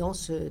parties dans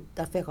cette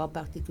affaire en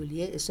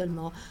particulier et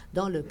seulement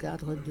dans le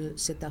cadre de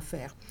cette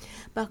affaire.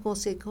 Par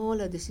conséquent,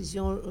 la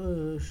décision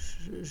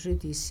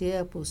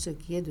judiciaire pour ce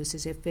qui est de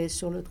ses effets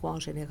sur le droit en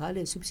général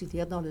est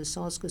subsidiaire dans le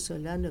sens que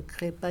cela ne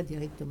crée pas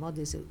directement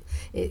des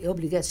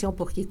obligations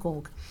pour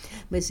quiconque.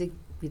 Mais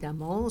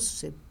évidemment,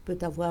 ça peut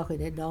avoir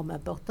une énorme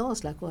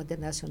importance. La Cour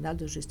internationale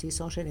de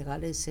justice en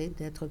général essaie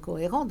d'être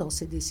cohérent dans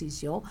ses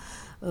décisions,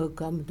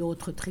 comme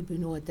d'autres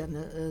tribunaux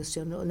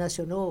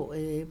nationaux,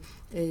 et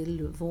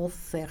ils vont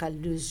faire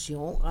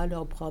allusion à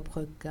leur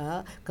propre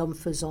cas comme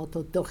faisant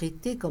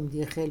autorité, comme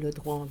dirait le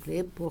droit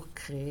anglais, pour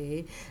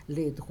créer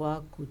les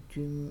lois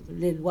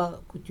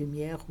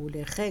coutumières ou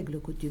les règles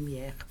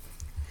coutumières.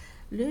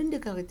 L'une des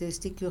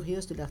caractéristiques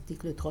curieuses de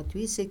l'article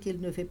 38, c'est qu'il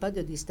ne fait pas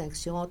de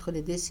distinction entre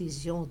les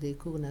décisions des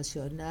cours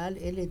nationales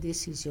et les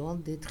décisions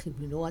des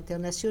tribunaux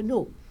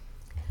internationaux.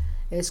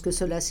 Est-ce que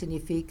cela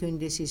signifie qu'une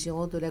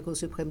décision de la Cour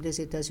suprême des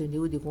États-Unis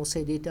ou du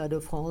Conseil d'État de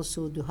France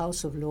ou du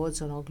House of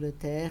Lords en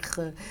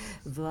Angleterre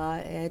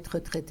va être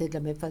traitée de la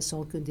même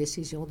façon qu'une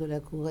décision de la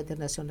Cour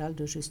internationale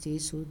de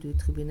justice ou du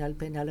Tribunal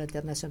pénal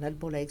international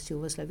pour la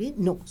ex-Yougoslavie?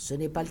 Non, ce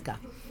n'est pas le cas.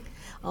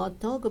 En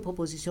tant que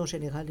proposition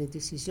générale, les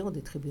décisions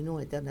des tribunaux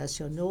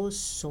internationaux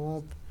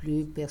sont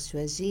plus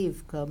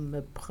persuasives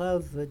comme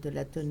preuve de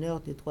la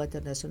teneur du droit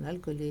international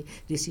que les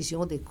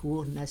décisions des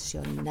cours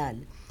nationales.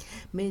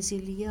 Mais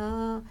il y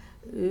a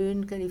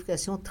une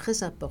qualification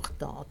très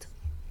importante.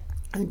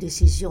 Une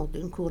décision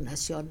d'une Cour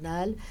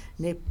nationale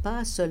n'est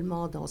pas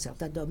seulement, dans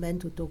certains domaines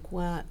tout au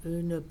moins,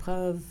 une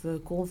preuve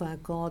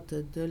convaincante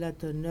de la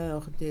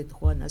teneur des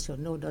droits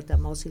nationaux,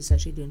 notamment s'il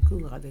s'agit d'une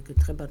Cour avec une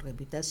très bonne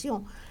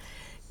réputation.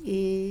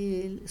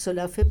 Et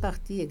cela fait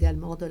partie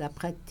également de la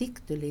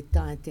pratique de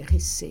l'État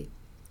intéressé.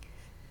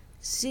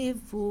 Si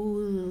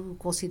vous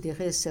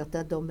considérez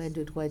certains domaines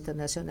du droit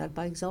international,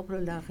 par exemple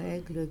la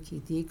règle qui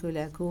dit que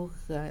la Cour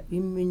a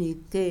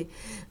immunité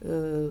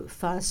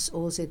face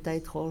aux États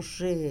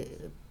étrangers,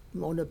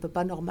 on ne peut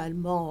pas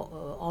normalement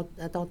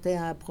intenter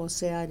un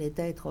procès à un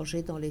État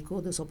étranger dans les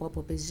cours de son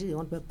propre pays. On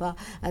ne peut pas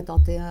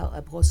intenter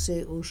un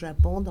procès au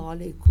Japon dans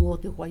les cours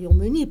du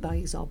Royaume-Uni, par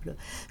exemple.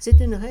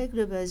 C'est une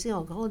règle basée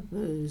en grande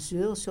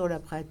mesure sur la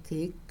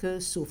pratique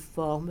sous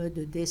forme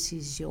de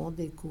décision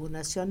des cours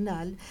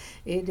nationales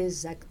et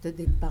des actes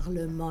des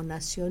parlements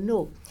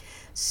nationaux.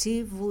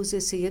 Si vous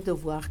essayez de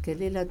voir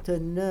quelle est la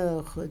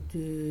teneur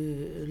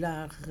de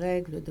la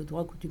règle de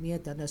droit coutumier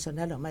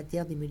international en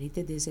matière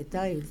d'immunité des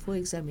États, il faut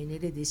examiner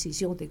les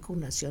décisions des cours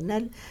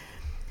nationales.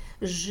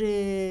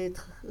 J'ai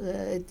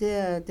été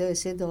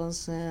intéressé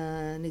dans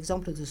un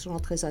exemple de ce genre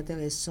très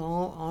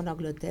intéressant en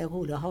Angleterre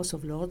où le House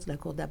of Lords, la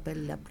cour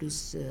d'appel la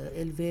plus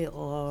élevée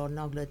en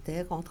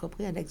Angleterre, a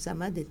entrepris un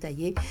examen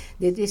détaillé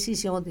des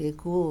décisions des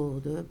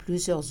cours de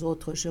plusieurs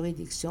autres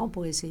juridictions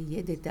pour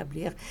essayer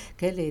d'établir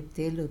quel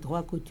était le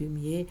droit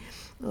coutumier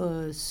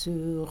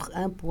sur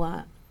un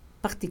point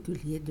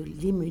particulier de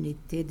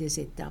l'immunité des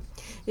États.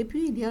 Et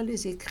puis il y a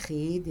les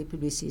écrits des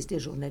publicistes, des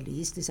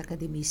journalistes, des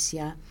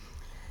académiciens.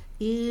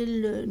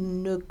 Ils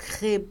ne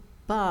créent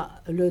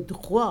pas le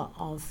droit,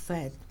 en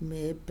fait,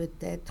 mais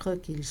peut-être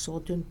qu'ils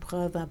sont une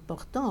preuve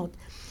importante.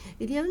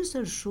 Il y a une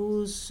seule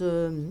chose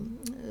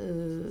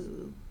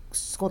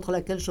contre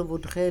laquelle je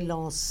voudrais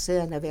lancer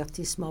un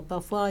avertissement.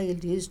 Parfois, ils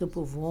disent nous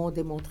pouvons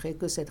démontrer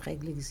que cette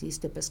règle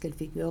existe parce qu'elle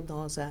figure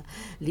dans un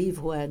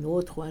livre ou un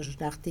autre ou un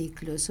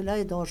article. Cela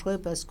est dangereux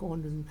parce qu'on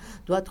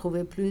doit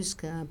trouver plus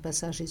qu'un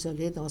passage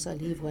isolé dans un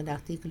livre ou un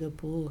article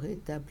pour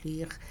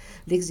établir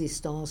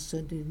l'existence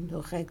d'une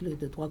règle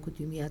de droit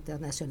coutumier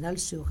international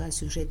sur un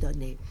sujet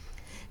donné.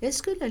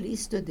 Est-ce que la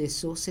liste des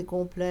sources est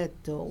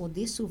complète? On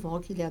dit souvent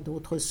qu'il y a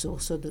d'autres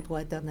sources de droit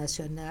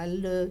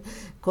international,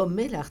 comme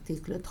est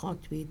l'article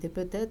 38, et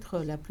peut-être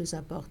la plus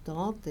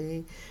importante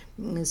est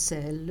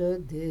celle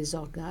des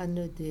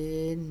organes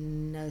des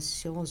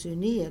Nations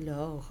Unies.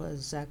 Alors,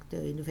 actes,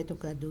 il ne fait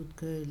aucun doute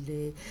que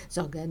les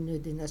organes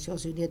des Nations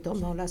Unies,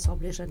 notamment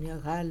l'Assemblée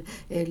générale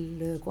et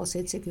le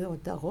Conseil de sécurité,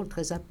 ont un rôle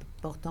très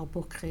important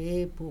pour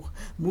créer, pour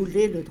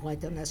mouler le droit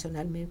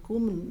international. Mais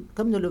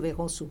comme nous le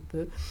verrons sous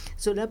peu,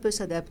 cela peut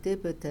s'adapter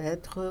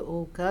peut-être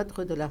au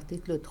cadre de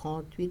l'article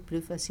 38 plus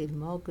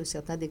facilement que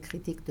certains des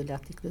critiques de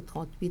l'article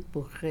 38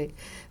 pourraient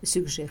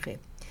suggérer.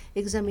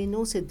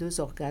 Examinons ces deux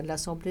organes.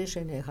 L'Assemblée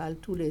générale,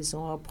 tous les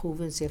ans,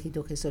 approuve une série de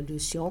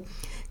résolutions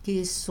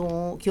qui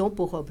ont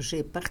pour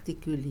objet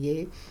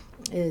particulier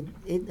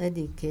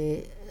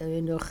d'indiquer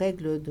une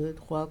règle de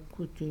droit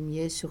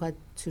coutumier sur un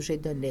sujet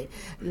donné.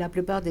 La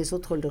plupart des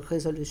autres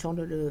résolutions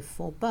ne le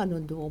font pas. Nous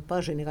ne devons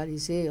pas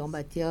généraliser en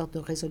matière de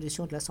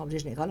résolution de l'Assemblée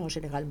générale en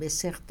général, mais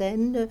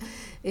certaines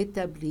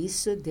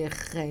établissent des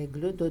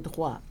règles de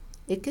droit.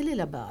 Et quelle est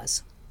la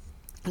base?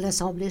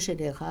 L'Assemblée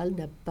générale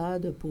n'a pas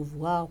de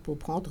pouvoir pour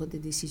prendre des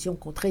décisions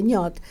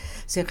contraignantes.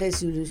 Ces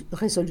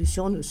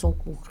résolutions ne sont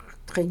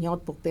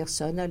contraignantes pour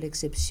personne, à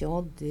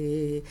l'exception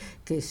des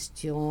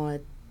questions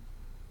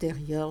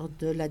intérieures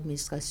de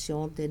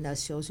l'administration des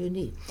Nations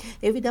Unies.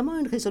 Évidemment,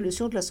 une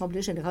résolution de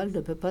l'Assemblée générale ne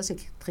peut pas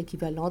être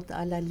équivalente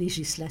à la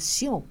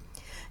législation.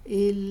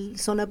 Et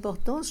son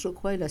importance, je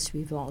crois, est la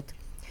suivante.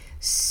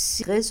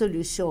 Si la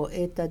résolution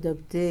est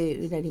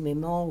adoptée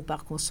unanimement ou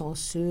par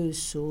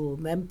consensus ou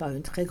même par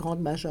une très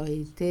grande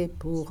majorité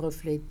pour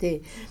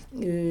refléter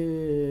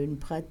une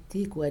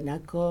pratique ou un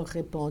accord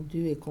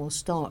répandu et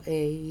constant,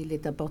 et il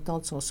est important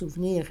de s'en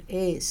souvenir,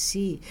 et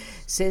si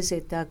ces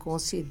États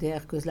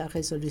considèrent que la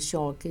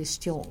résolution en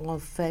question, en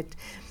fait,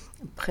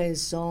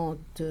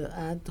 présente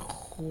un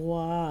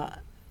droit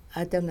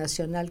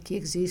international qui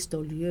existe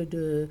au lieu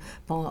de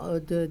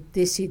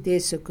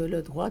décider ce que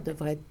le droit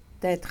devrait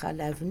être à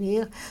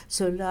l'avenir,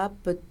 cela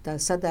peut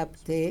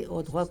s'adapter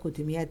au droit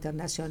coutumier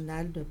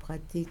international de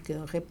pratiques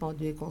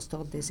répandues et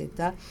constantes des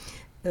États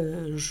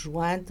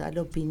jointes à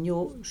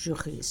l'opinion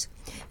juris.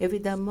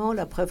 Évidemment,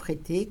 la preuve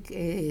critique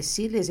est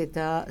si les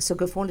États, ce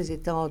que font les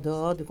États en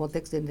dehors du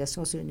contexte des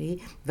Nations Unies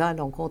va à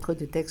l'encontre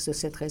du texte de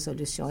cette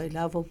résolution. Et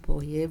là, vous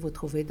pourriez vous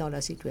trouver dans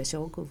la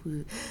situation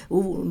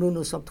où nous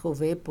nous sommes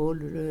trouvés pour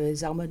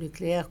les armes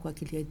nucléaires,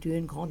 quoiqu'il y ait eu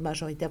une grande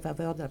majorité en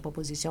faveur de la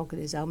proposition que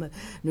les armes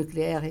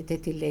nucléaires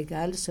étaient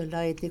illégales. Cela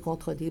a été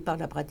contredit par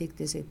la pratique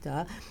des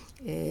États.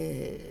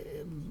 Et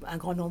un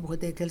grand nombre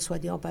desquels, soit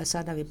dit en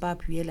passant, n'avaient pas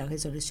appuyé la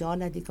résolution en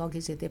indiquant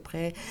qu'ils étaient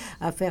prêts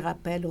à faire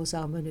appel aux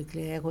armes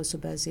nucléaires ou se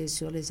baser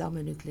sur les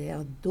armes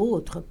nucléaires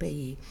d'autres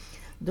pays.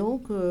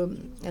 Donc,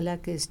 la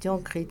question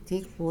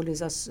critique pour les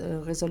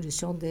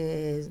résolutions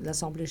de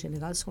l'Assemblée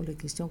générale sont les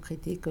questions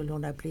critiques que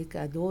l'on applique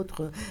à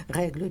d'autres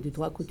règles du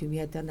droit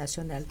coutumier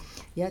international.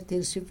 Y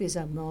a-t-il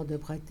suffisamment de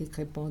pratiques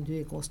répandues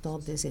et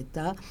constantes des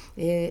États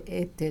et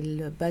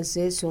est-elle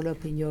basée sur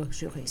l'opinion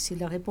juridique? Si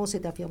la réponse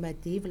est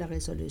affirmative, la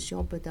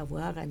résolution peut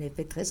avoir un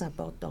effet très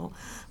important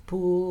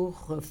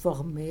pour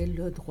former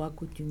le droit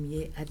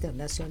coutumier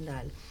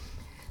international.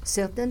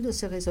 Certaines de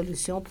ces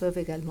résolutions peuvent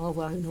également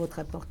avoir une autre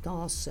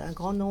importance. Un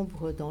grand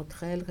nombre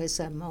d'entre elles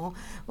récemment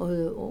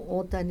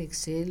ont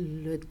annexé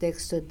le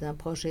texte d'un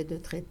projet de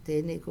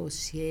traité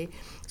négocié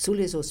sous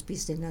les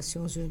auspices des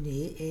Nations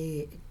Unies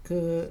et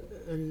que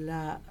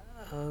la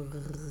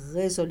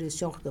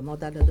résolution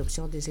recommandant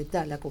l'adoption des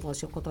États. La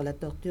Convention contre la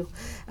torture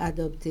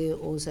adoptée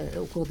au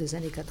cours des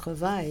années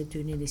 80 est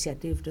une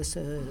initiative de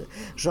ce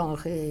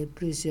genre et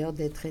plusieurs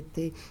des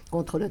traités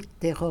contre le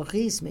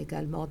terrorisme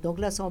également. Donc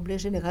l'Assemblée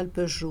générale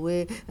peut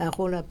jouer un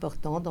rôle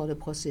important dans le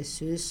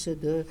processus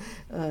de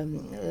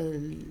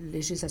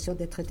législation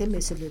des traités,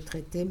 mais c'est le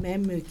traité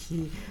même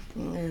qui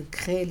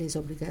crée les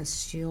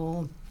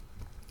obligations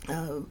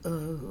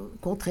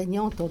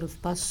contraignante. On ne peut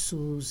pas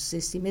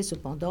sous-estimer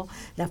cependant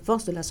la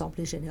force de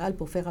l'Assemblée générale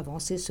pour faire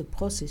avancer ce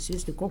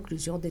processus de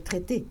conclusion des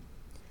traités.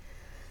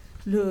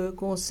 Le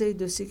Conseil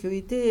de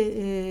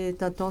sécurité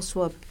est un tant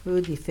soit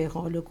peu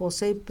différent. Le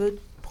Conseil peut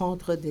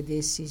prendre des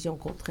décisions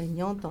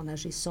contraignantes en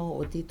agissant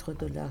au titre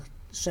de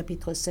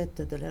chapitre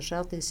 7 de la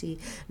Charte, et si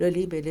le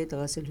libellé de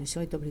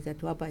résolution est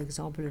obligatoire, par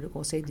exemple, le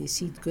Conseil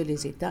décide que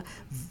les États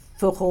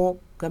feront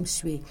comme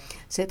suit.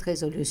 Cette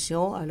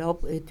résolution,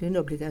 alors, est une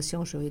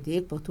obligation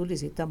juridique pour tous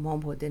les États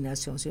membres des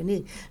Nations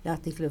Unies.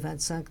 L'article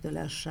 25 de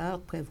la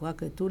Charte prévoit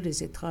que tous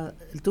les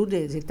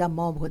États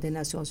membres des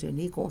Nations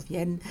Unies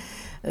conviennent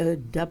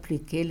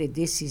d'appliquer les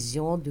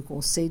décisions du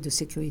Conseil de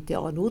sécurité.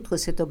 En outre,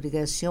 cette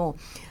obligation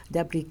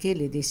d'appliquer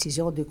les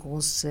décisions du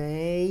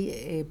Conseil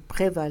est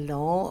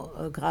prévalente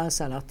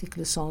grâce à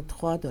l'article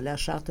 103 de la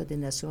Charte des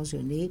Nations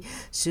Unies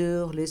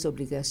sur les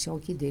obligations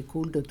qui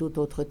découlent de tout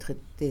autre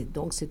traité.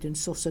 Donc, c'est une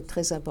source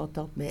très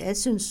importante. Mais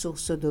est-ce une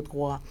source de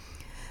droit?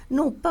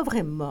 Non, pas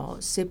vraiment.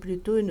 C'est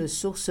plutôt une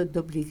source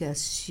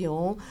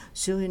d'obligation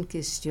sur une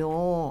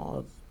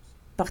question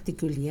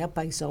particulière,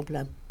 par exemple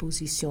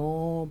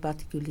l'imposition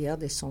particulière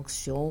des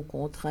sanctions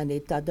contre un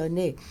État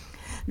donné.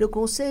 Le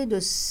Conseil de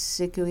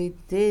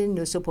sécurité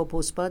ne se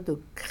propose pas de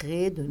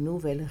créer de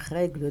nouvelles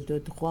règles de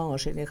droit. En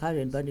général,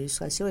 une bonne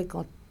illustration est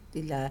quand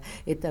il a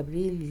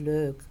établi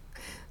le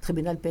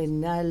tribunal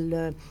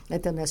pénal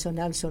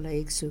international sur la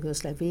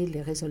ex-Yougoslavie,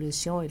 les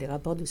résolutions et les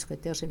rapports du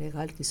secrétaire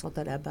général qui sont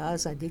à la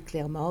base indiquent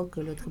clairement que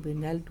le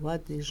tribunal doit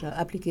déjà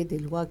appliquer des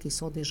lois qui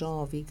sont déjà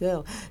en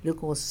vigueur. Le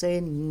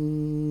Conseil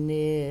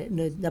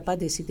n'a pas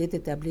décidé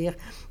d'établir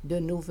de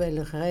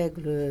nouvelles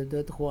règles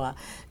de droit.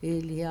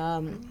 Il y a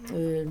un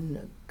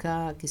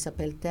cas qui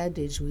s'appelle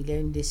Tadic, où il y a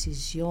une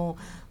décision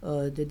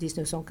de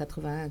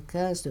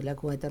 1995 de la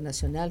Cour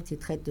internationale qui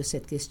traite de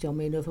cette question,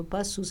 mais il ne faut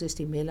pas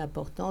sous-estimer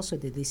l'importance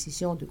des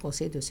décisions du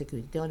Conseil de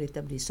sécurité en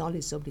établissant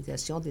les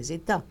obligations des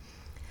États.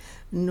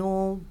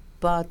 Non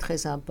pas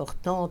très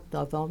importante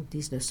avant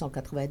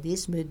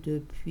 1990, mais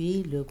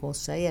depuis, le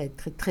Conseil a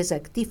été très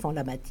actif en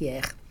la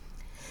matière.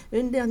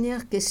 Une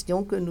dernière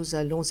question que nous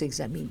allons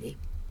examiner.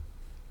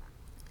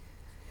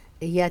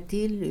 Y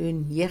a-t-il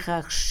une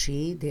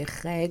hiérarchie des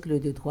règles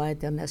de droit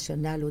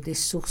international ou des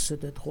sources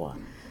de droit?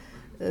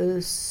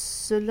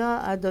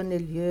 Cela a donné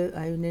lieu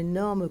à une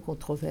énorme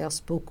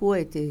controverse. Beaucoup a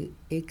été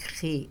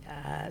écrit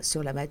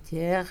sur la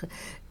matière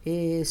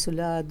et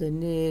cela a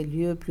donné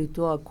lieu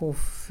plutôt à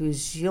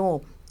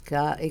confusion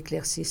qu'à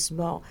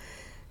éclaircissement.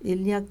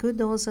 Il n'y a que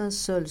dans un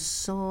seul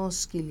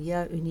sens qu'il y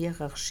a une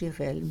hiérarchie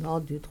réellement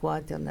du droit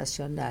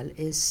international,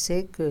 et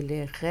c'est que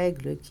les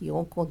règles qui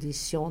ont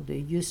condition de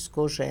jus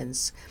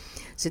cogens,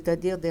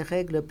 c'est-à-dire des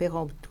règles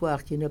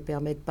péremptoires qui ne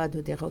permettent pas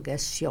de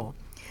dérogation,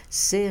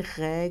 ces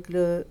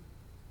règles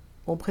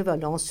ont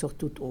prévalence sur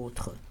toute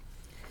autre.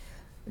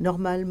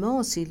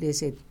 Normalement, si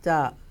les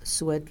États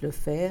souhaitent le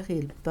faire,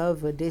 ils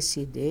peuvent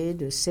décider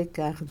de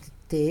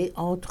s'écarter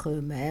entre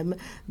eux-mêmes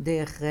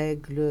des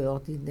règles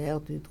ordinaires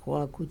du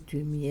droit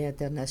coutumier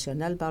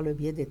international par le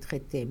biais des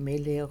traités.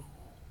 Mais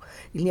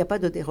il n'y a pas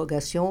de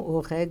dérogation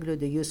aux règles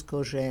de jus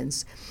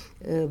cogens.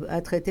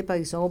 Un traité, par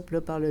exemple,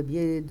 par le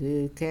biais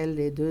duquel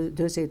les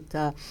deux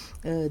États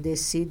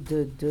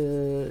décident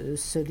de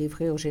se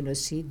livrer au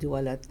génocide ou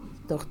à la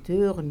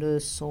torture, ne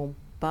sont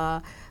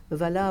pas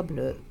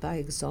valables. Par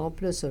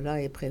exemple,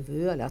 cela est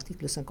prévu à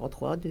l'article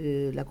 53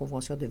 de la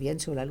Convention de Vienne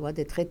sur la loi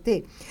des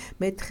traités.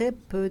 Mais très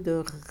peu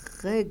de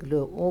règles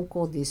ont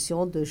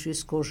condition de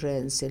jus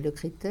cogens. Et le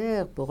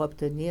critère pour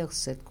obtenir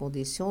cette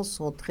condition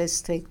sont très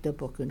stricts.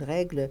 Pour qu'une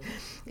règle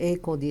ait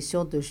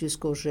condition de jus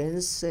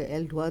cogens,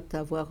 elle doit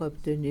avoir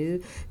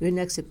obtenu une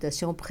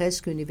acceptation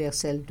presque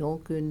universelle,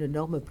 donc une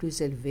norme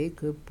plus élevée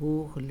que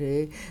pour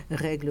les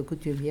règles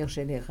coutumières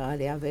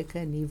générales et avec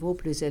un niveau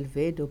plus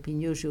élevé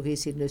d'opinion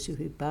juridique. Il ne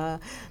suffit pas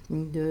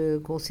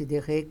de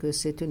considérer que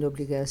c'est une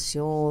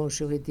obligation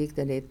juridique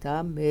d'un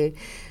État, mais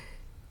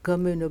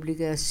comme une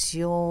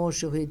obligation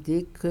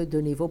juridique de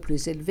niveau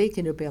plus élevé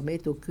qui ne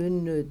permet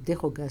aucune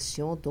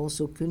dérogation dans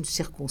aucune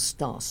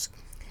circonstance.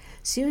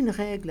 Si une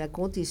règle a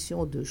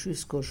condition de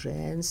jus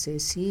cogens et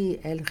si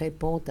elle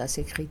répond à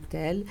ces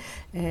critères,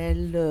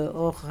 elle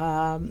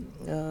aura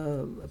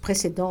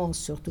précédence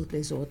sur toutes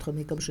les autres.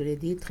 Mais comme je l'ai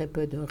dit, très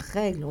peu de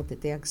règles ont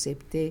été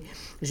acceptées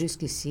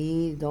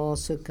jusqu'ici. Dans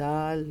ce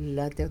cas,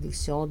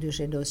 l'interdiction du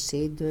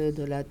génocide,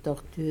 de la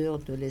torture,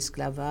 de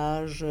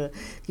l'esclavage,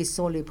 qui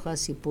sont les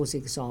principaux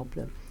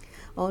exemples.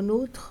 En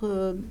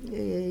outre,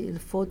 il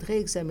faudrait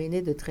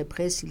examiner de très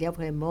près s'il y a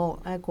vraiment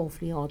un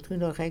conflit entre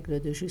une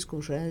règle de jus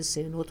cogens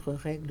et une autre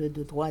règle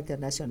de droit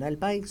international.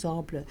 Par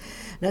exemple,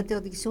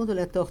 l'interdiction de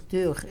la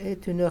torture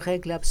est une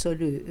règle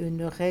absolue,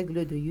 une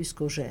règle de jus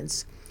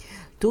cogens.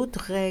 Toute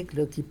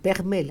règle qui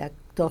permet la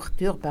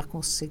torture, par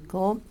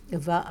conséquent,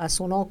 va à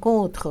son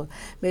encontre.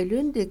 Mais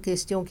l'une des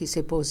questions qui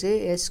s'est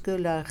posée, est-ce que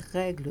la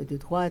règle du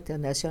droit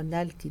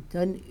international qui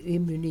donne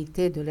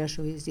immunité de la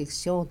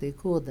juridiction des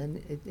cours d'un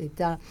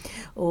État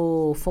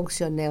aux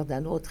fonctionnaires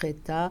d'un autre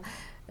État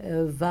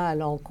va à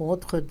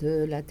l'encontre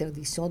de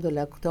l'interdiction de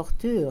la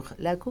torture.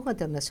 La Cour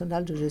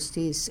internationale de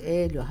justice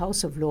et le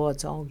House of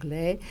Lords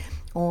anglais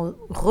ont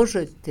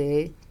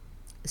rejeté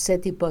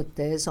cette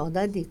hypothèse en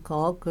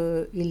indiquant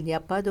qu'il n'y a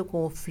pas de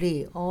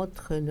conflit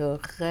entre une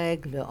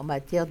règle en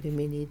matière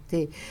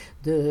d'immunité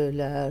de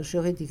la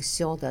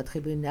juridiction d'un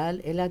tribunal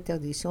et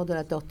l'interdiction de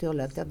la torture.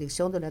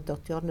 L'interdiction de la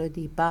torture ne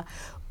dit pas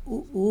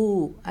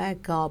où un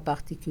cas en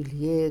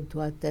particulier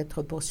doit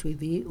être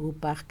poursuivi ou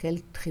par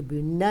quel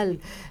tribunal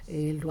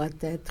il doit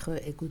être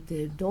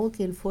écouté. Donc,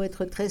 il faut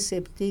être très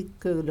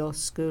sceptique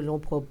lorsque l'on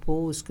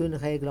propose qu'une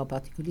règle en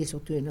particulier,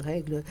 surtout une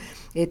règle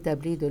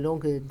établie de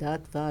longue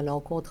date, va à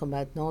l'encontre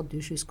maintenant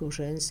du jus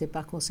cogens et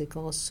par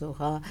conséquent ne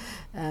sera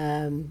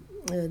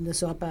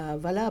pas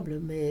valable.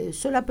 Mais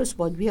cela peut se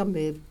produire,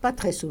 mais pas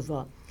très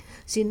souvent.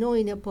 Sinon,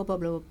 il n'y a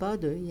probablement pas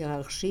de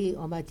hiérarchie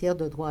en matière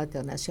de droit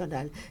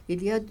international.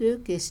 Il y a deux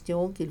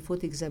questions qu'il faut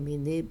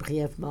examiner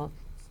brièvement.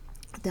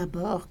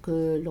 D'abord,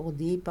 que l'on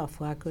dit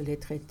parfois que les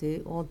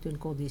traités ont une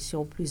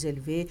condition plus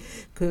élevée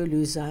que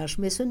l'usage,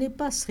 mais ce n'est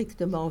pas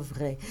strictement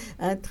vrai.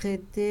 Un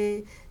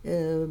traité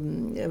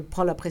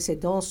prend la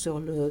précédence sur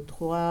le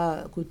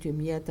droit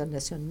coutumier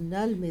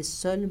international, mais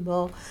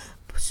seulement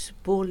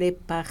pour les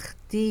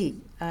parties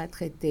à un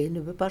traité. Il ne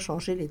veut pas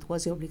changer les droits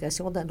et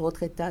obligations d'un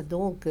autre État.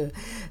 Donc,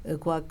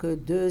 quoique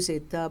deux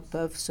États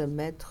peuvent se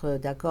mettre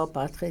d'accord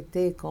par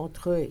traité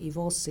qu'entre eux, ils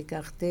vont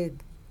s'écarter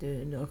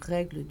de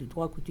règles du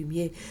droit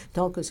coutumier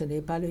tant que ce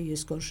n'est pas le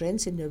jus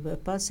cogens, il ne veut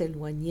pas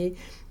s'éloigner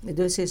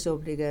de ses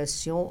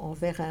obligations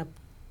envers un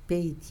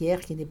pays tiers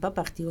qui n'est pas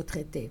partie au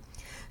traité.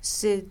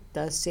 C'est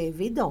assez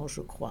évident,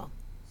 je crois.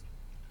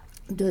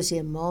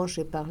 Deuxièmement,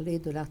 j'ai parlé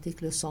de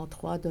l'article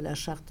 103 de la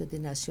Charte des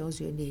Nations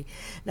Unies.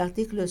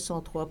 L'article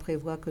 103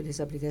 prévoit que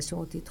les obligations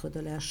au titre de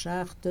la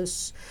Charte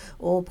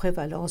ont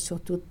prévalence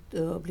sur toute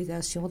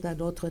obligation d'un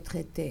autre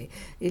traité.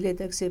 Il est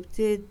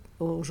accepté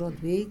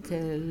aujourd'hui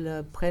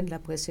qu'elles prennent la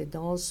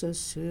précédence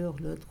sur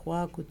le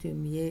droit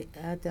coutumier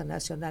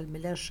international, mais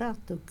la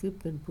Charte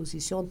occupe une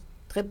position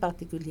très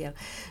particulière.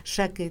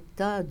 Chaque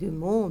État du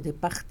monde est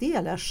parti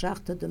à la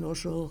charte de nos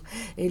jours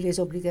et les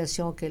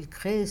obligations qu'elle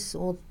crée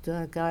ont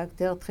un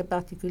caractère très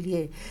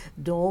particulier.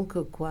 Donc,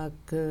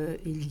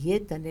 quoiqu'il y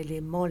ait un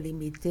élément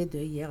limité de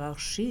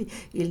hiérarchie,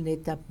 il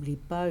n'établit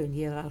pas une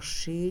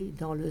hiérarchie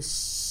dans le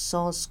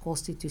sens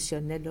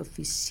constitutionnel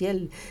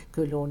officiel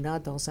que l'on a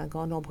dans un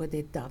grand nombre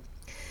d'États.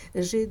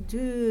 J'ai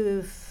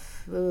dû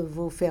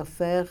vous faire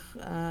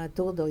un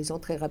tour d'horizon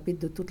très rapide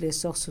de toutes les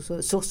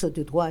sources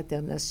du droit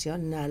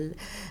international.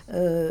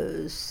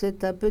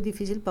 C'est un peu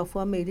difficile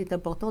parfois, mais il est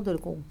important de le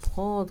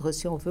comprendre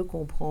si on veut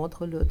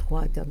comprendre le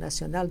droit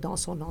international dans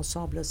son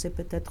ensemble. C'est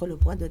peut-être le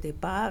point de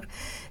départ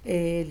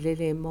et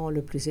l'élément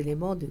le plus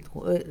élémentaire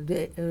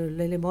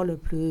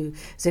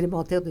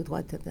du droit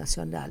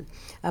international.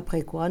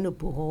 Après quoi, nous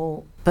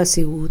pourrons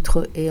passer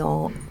outre et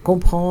en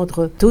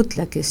comprendre toute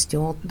la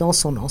question dans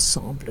son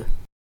ensemble.